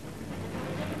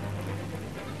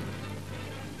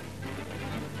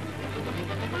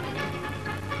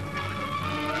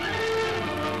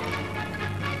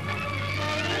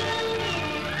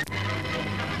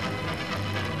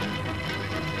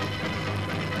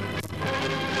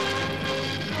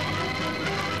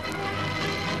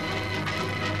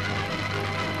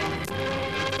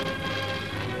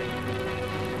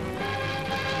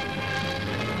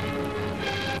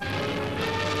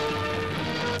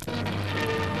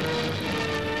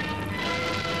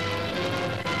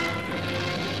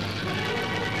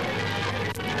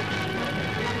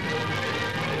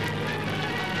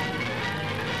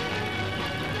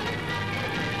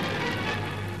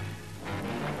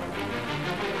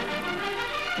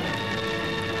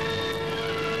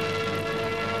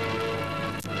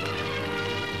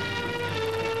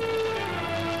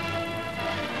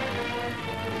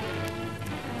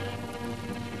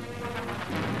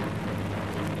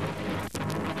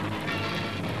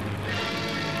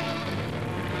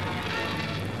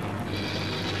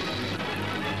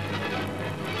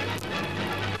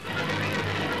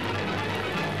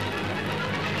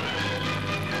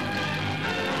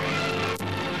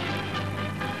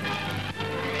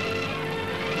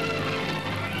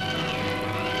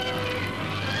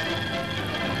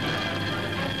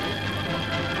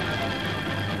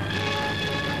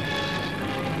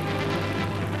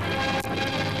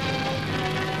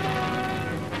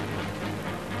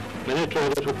 Many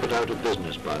traders were put out of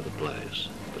business by the blaze,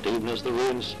 but even as the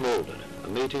ruins smouldered, a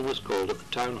meeting was called at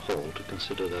the town hall to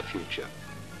consider their future.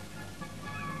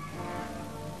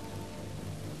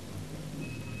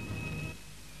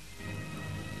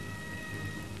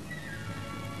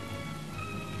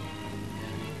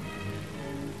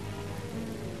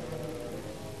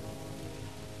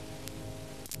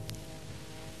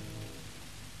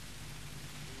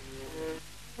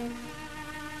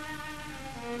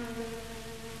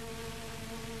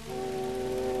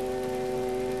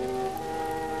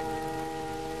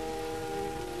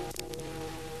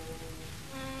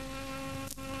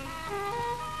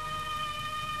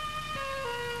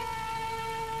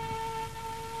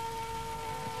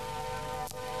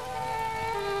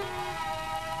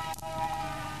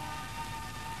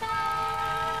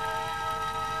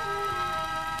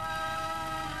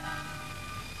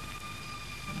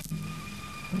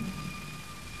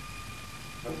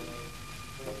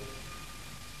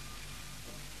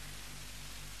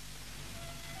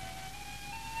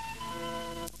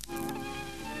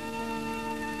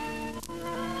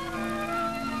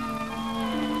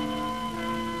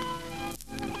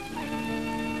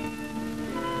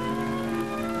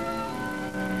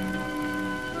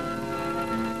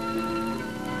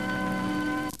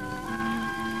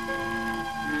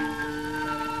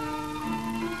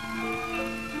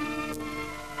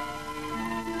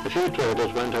 A few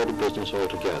traders went out of business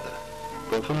altogether,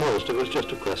 but for most it was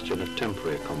just a question of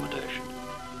temporary accommodation.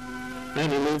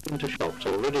 Many moved into shops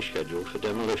already scheduled for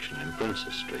demolition in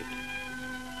Princess Street.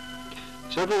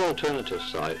 Several alternative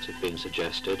sites had been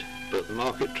suggested, but the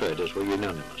market traders were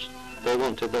unanimous. They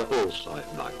wanted their old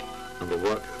site back, and the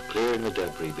work of clearing the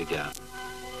debris began.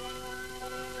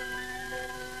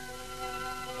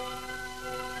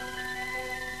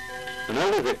 An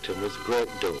early victim was the Great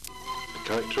Dome, a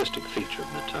characteristic feature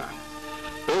of the town.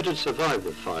 Though it had survived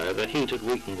the fire, the heat had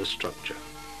weakened the structure,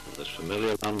 and this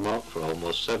familiar landmark for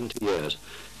almost 70 years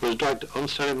was dragged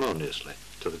unceremoniously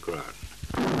to the ground.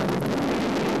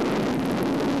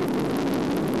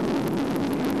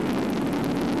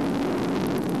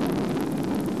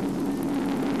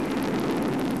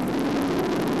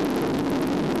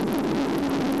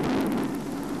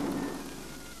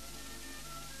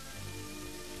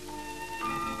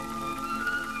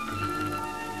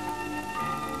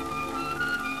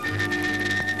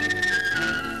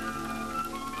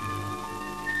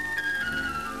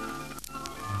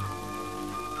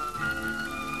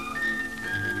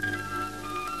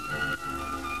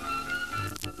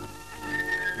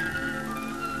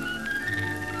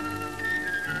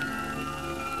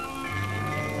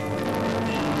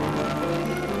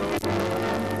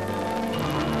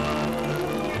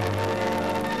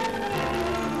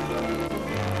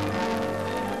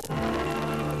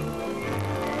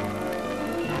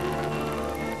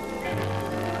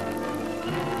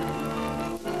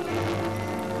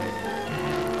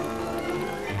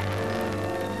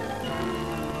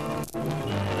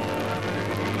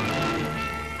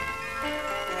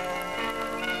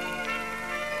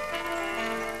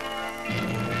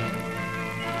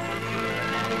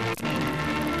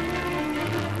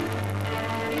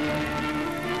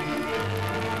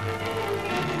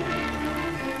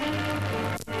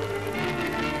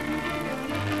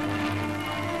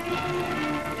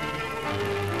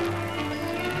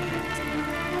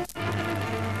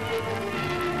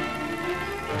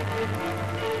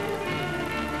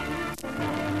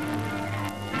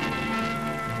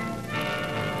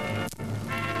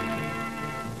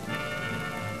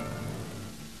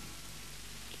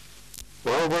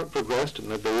 While work progressed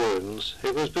amid the ruins,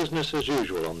 it was business as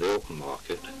usual on the open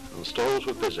market, and stalls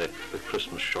were busy with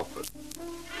Christmas shoppers.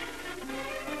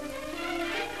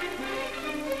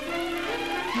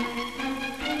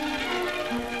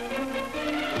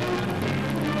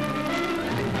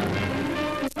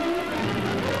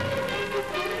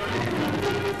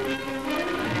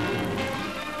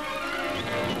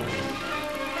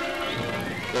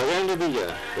 By the end of the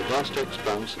year, the vast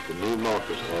expanse of the new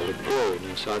market hall had grown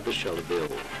inside the shell of the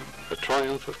old, a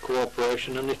triumph of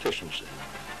cooperation and efficiency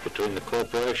between the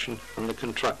corporation and the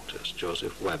contractors,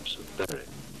 Joseph Webbs of Bury,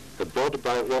 had brought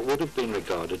about what would have been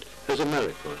regarded as a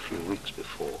miracle a few weeks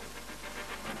before.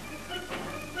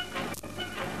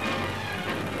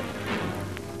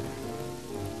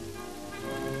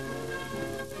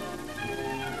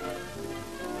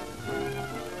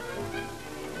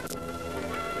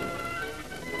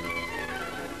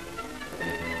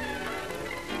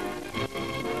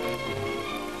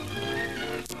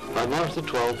 By March the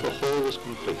 12th, the hall was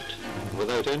complete, and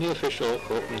without any official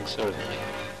opening ceremony,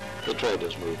 the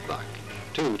traders moved back,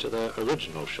 to their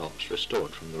original shops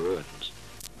restored from the ruins.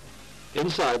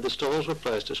 Inside, the stalls were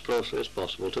placed as closely as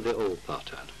possible to the old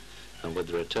pattern, and with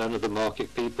the return of the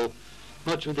market people,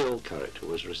 much of the old character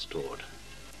was restored.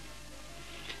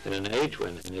 In an age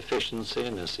when inefficiency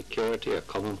and insecurity are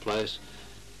commonplace,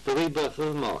 the rebirth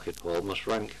of the market hall must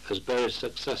rank as Bury's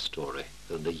success story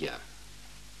of the year.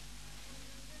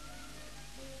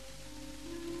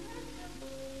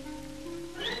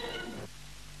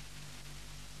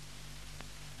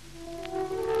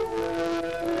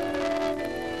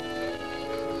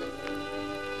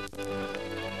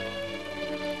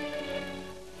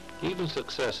 Even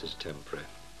success is temporary,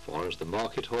 for as the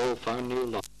market hall found new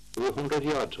life 200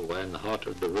 yards away in the heart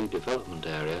of the redevelopment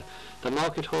area, the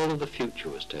market hall of the future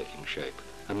was taking shape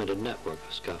amid a network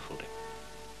of scaffolding.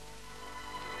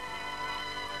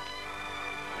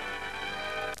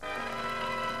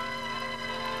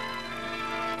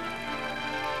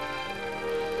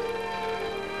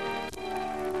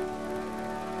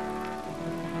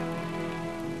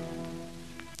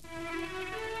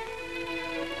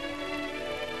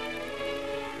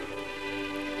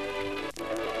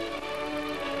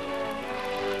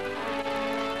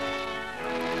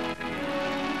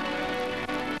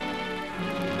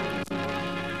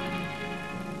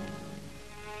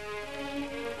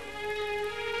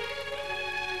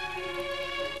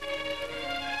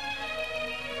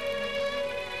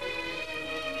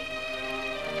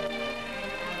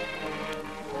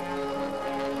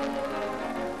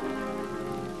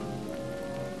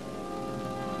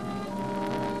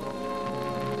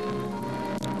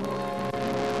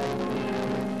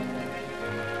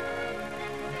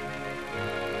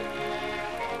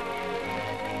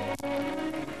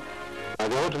 By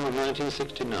the autumn of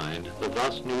 1969, the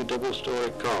vast new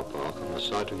double-storey car park on the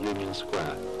site of Union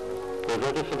Square was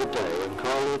ready for the day when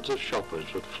carloads of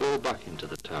shoppers would flow back into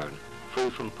the town, free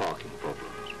from parking problems.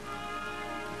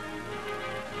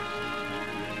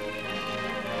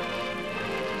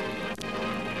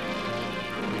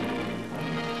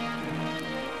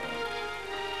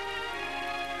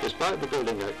 Despite the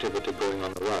building activity going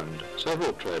on around,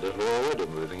 several traders were already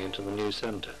moving into the new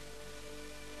centre.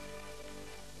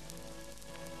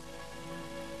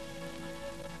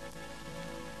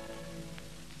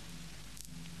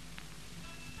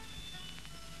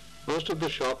 Most of the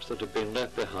shops that had been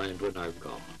left behind were now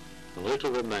gone, and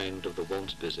little remained of the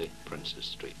once busy Princes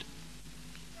Street.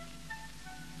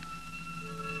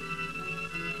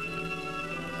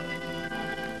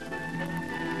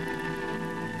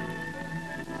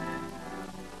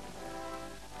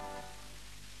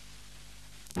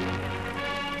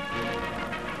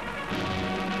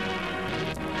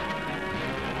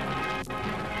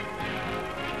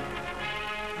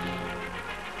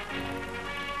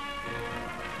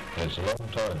 It's a long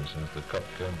time since the Cup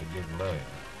came to Gig Lane,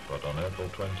 but on April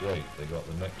 28th they got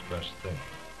the next best thing.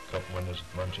 Cup winners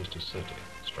Manchester City,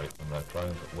 straight from their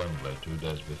triumph at Wembley 2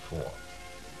 days before.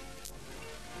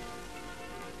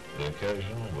 The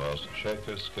occasion was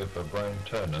Shakers skipper Brian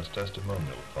Turner's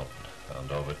testimonial fund,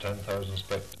 and over 10,000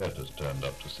 spectators turned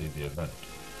up to see the event.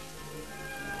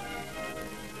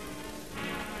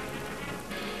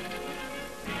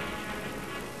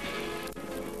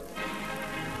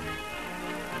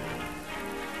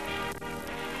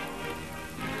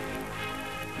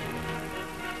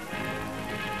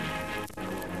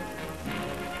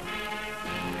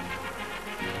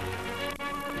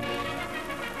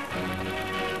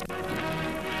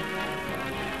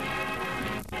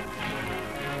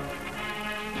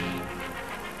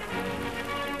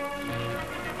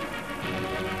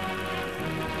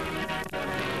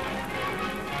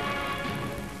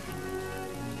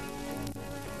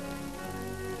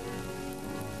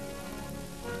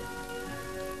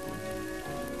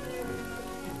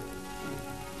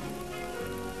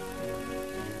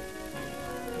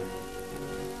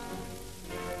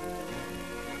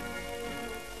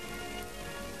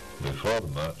 Before the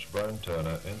match, Brian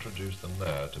Turner introduced the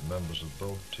mare to members of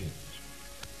both teams.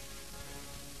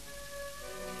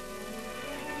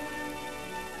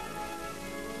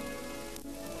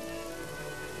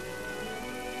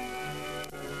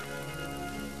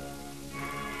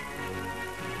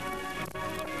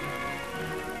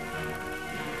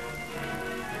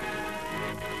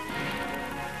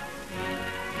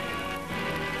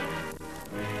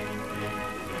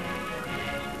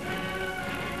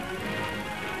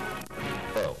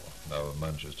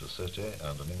 Manchester City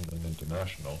and an England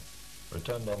international,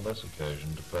 returned on this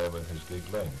occasion to play with his Gig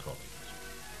Lane colleagues.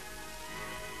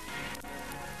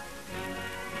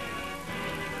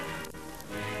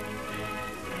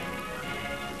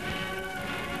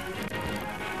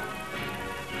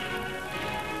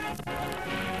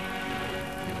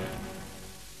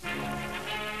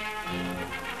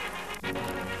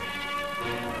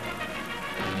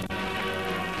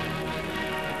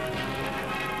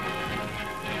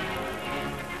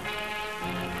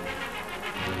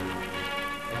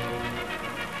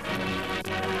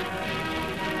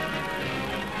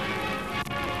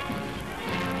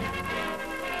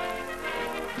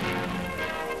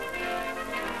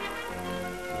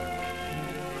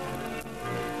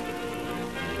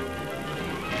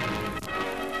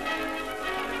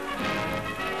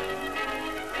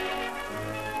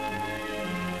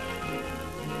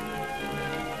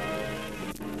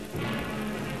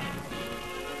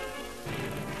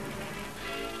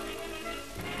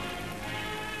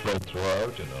 Played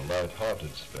throughout in a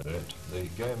light-hearted spirit, the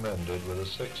game ended with a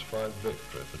 6-5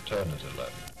 victory for Turner's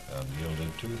 11 and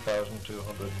yielded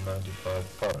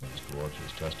 £2,295 towards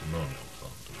his testimonial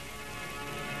fund.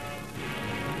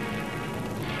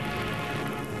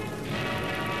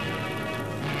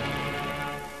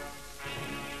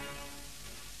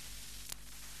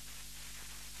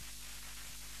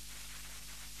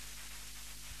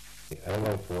 The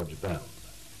Arrow Forge Band.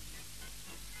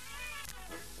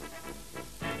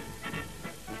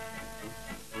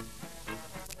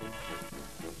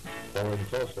 Following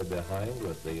closely behind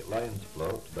was the Lions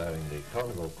float bearing the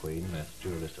Carnival Queen, Miss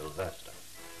Julie Sylvester.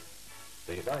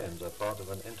 The Lions are part of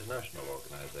an international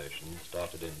organization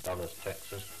started in Dallas,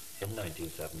 Texas in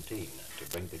 1917 to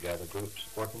bring together groups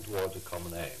working towards a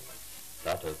common aim,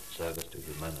 that of service to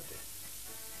humanity.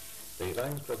 The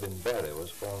Lions Club in Bury was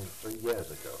formed 3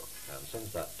 years ago and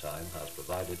since that time has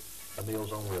provided a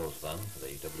Meals on Wheels van for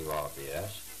the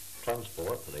WRBS,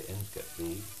 transport for the Inskip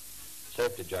League,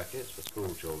 safety jackets for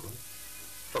school children,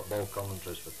 football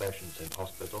commentaries for patients in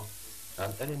hospital,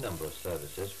 and any number of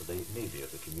services for the needy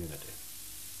of the community.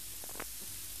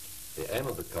 The aim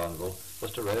of the carnival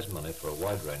was to raise money for a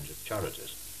wide range of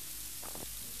charities.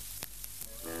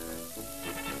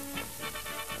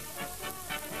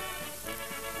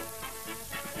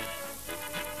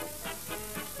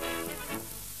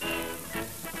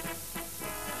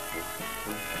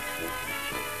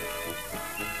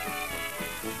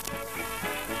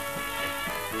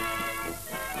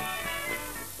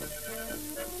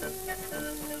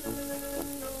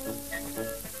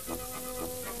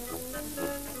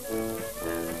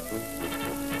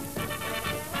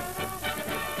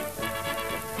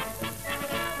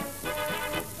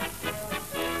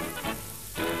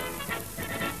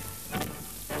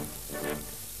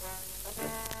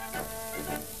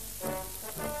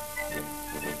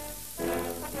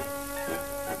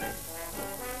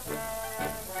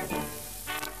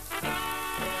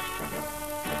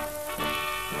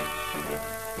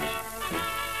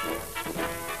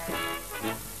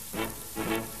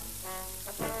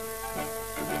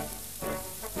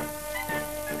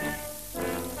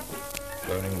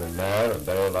 Joining the Mayor and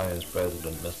Bury Lions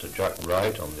President Mr. Jack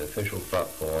Wright on the official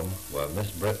platform were Miss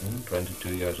Britain,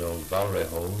 22-year-old Valerie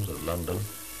Holmes of London,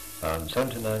 and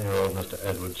 79-year-old Mr.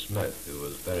 Edward Smith, who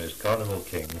was Bury's Carnival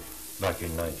King back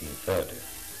in 1930.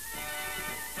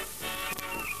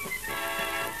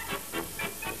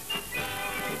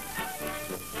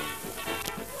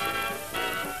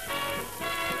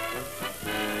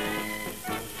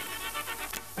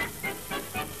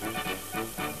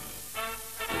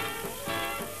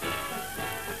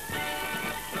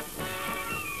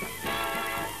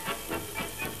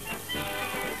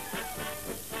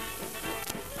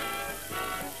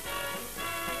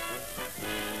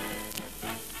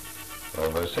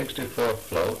 Over 64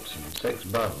 floats and 6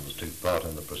 bands took part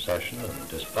in the procession, and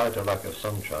despite a lack of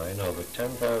sunshine, over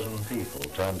 10,000 people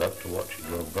turned up to watch it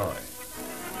go by.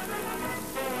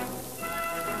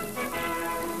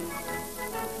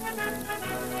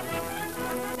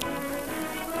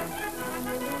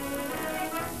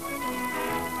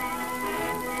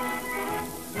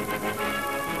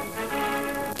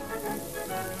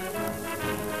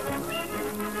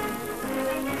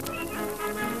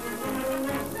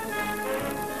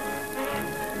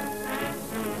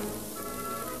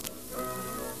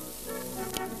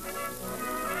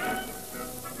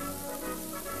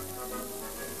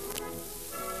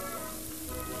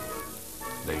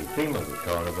 The theme of the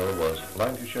carnival was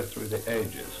Lancashire through the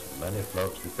ages. Many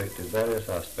floats depicted various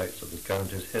aspects of the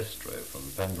county's history, from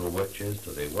Pendle witches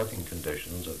to the working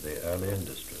conditions of the early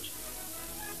industries.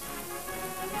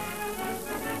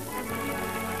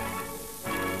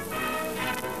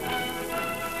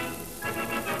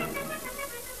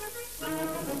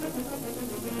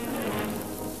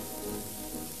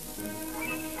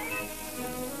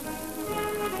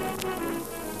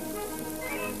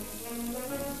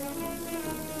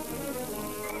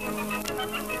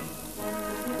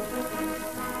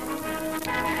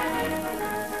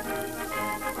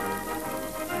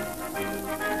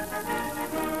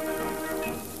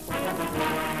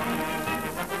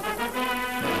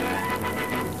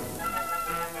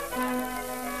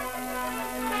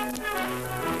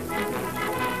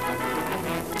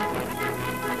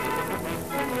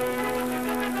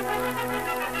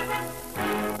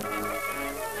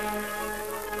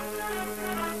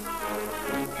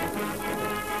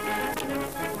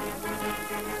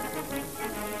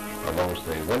 Amongst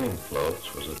the winning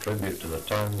floats was a tribute to the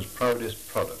town's proudest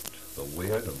product, the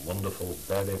weird and wonderful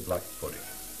berry black pudding.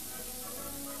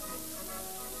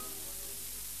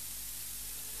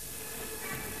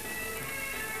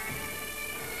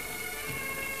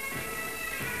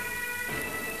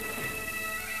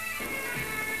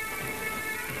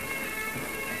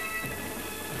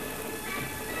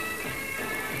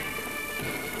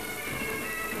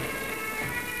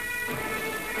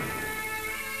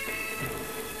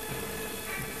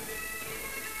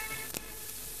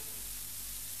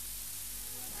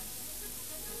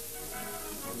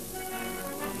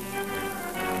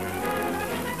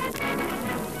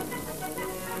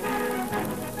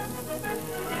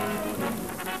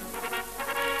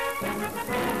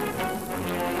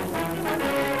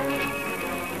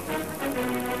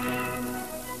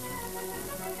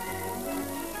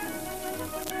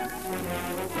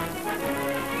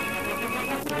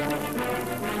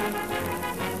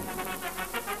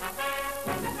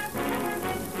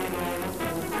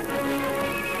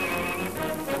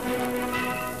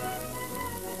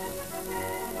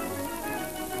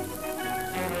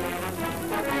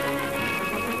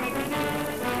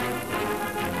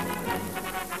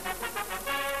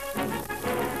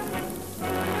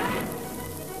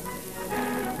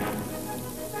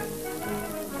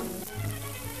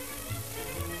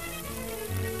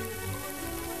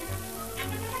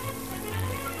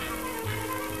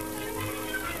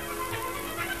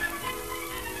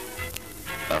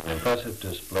 An impressive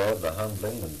display of the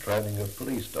handling and training of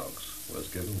police dogs was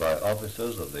given by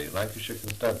officers of the Lancashire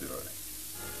Constabulary.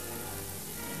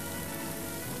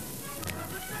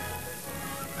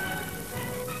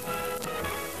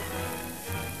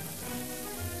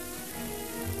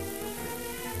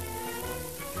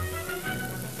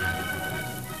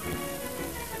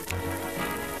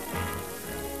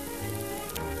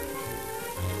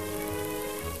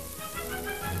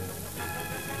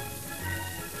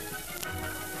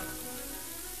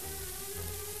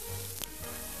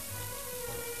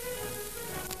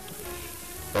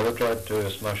 While they tried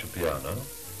to smash a piano,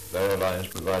 their alliance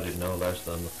provided no less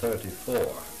than 34,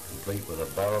 complete with a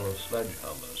barrel of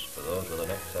sledgehammers for those with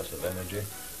an excess of energy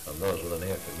and those with an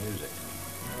ear for music.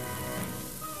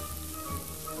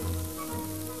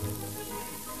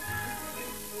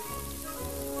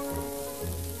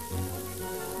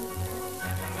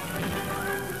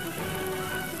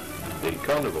 The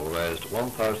carnival raised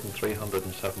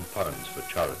 £1,307 for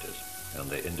charities, and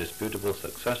the indisputable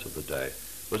success of the day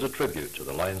was a tribute to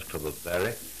the Lions Club of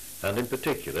Bury, and in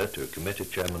particular to Committee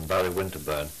Chairman Barry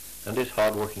Winterburn and his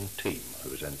hard-working team,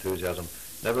 whose enthusiasm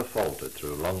never faltered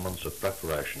through long months of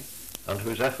preparation, and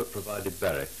whose effort provided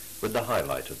Bury with the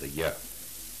highlight of the year.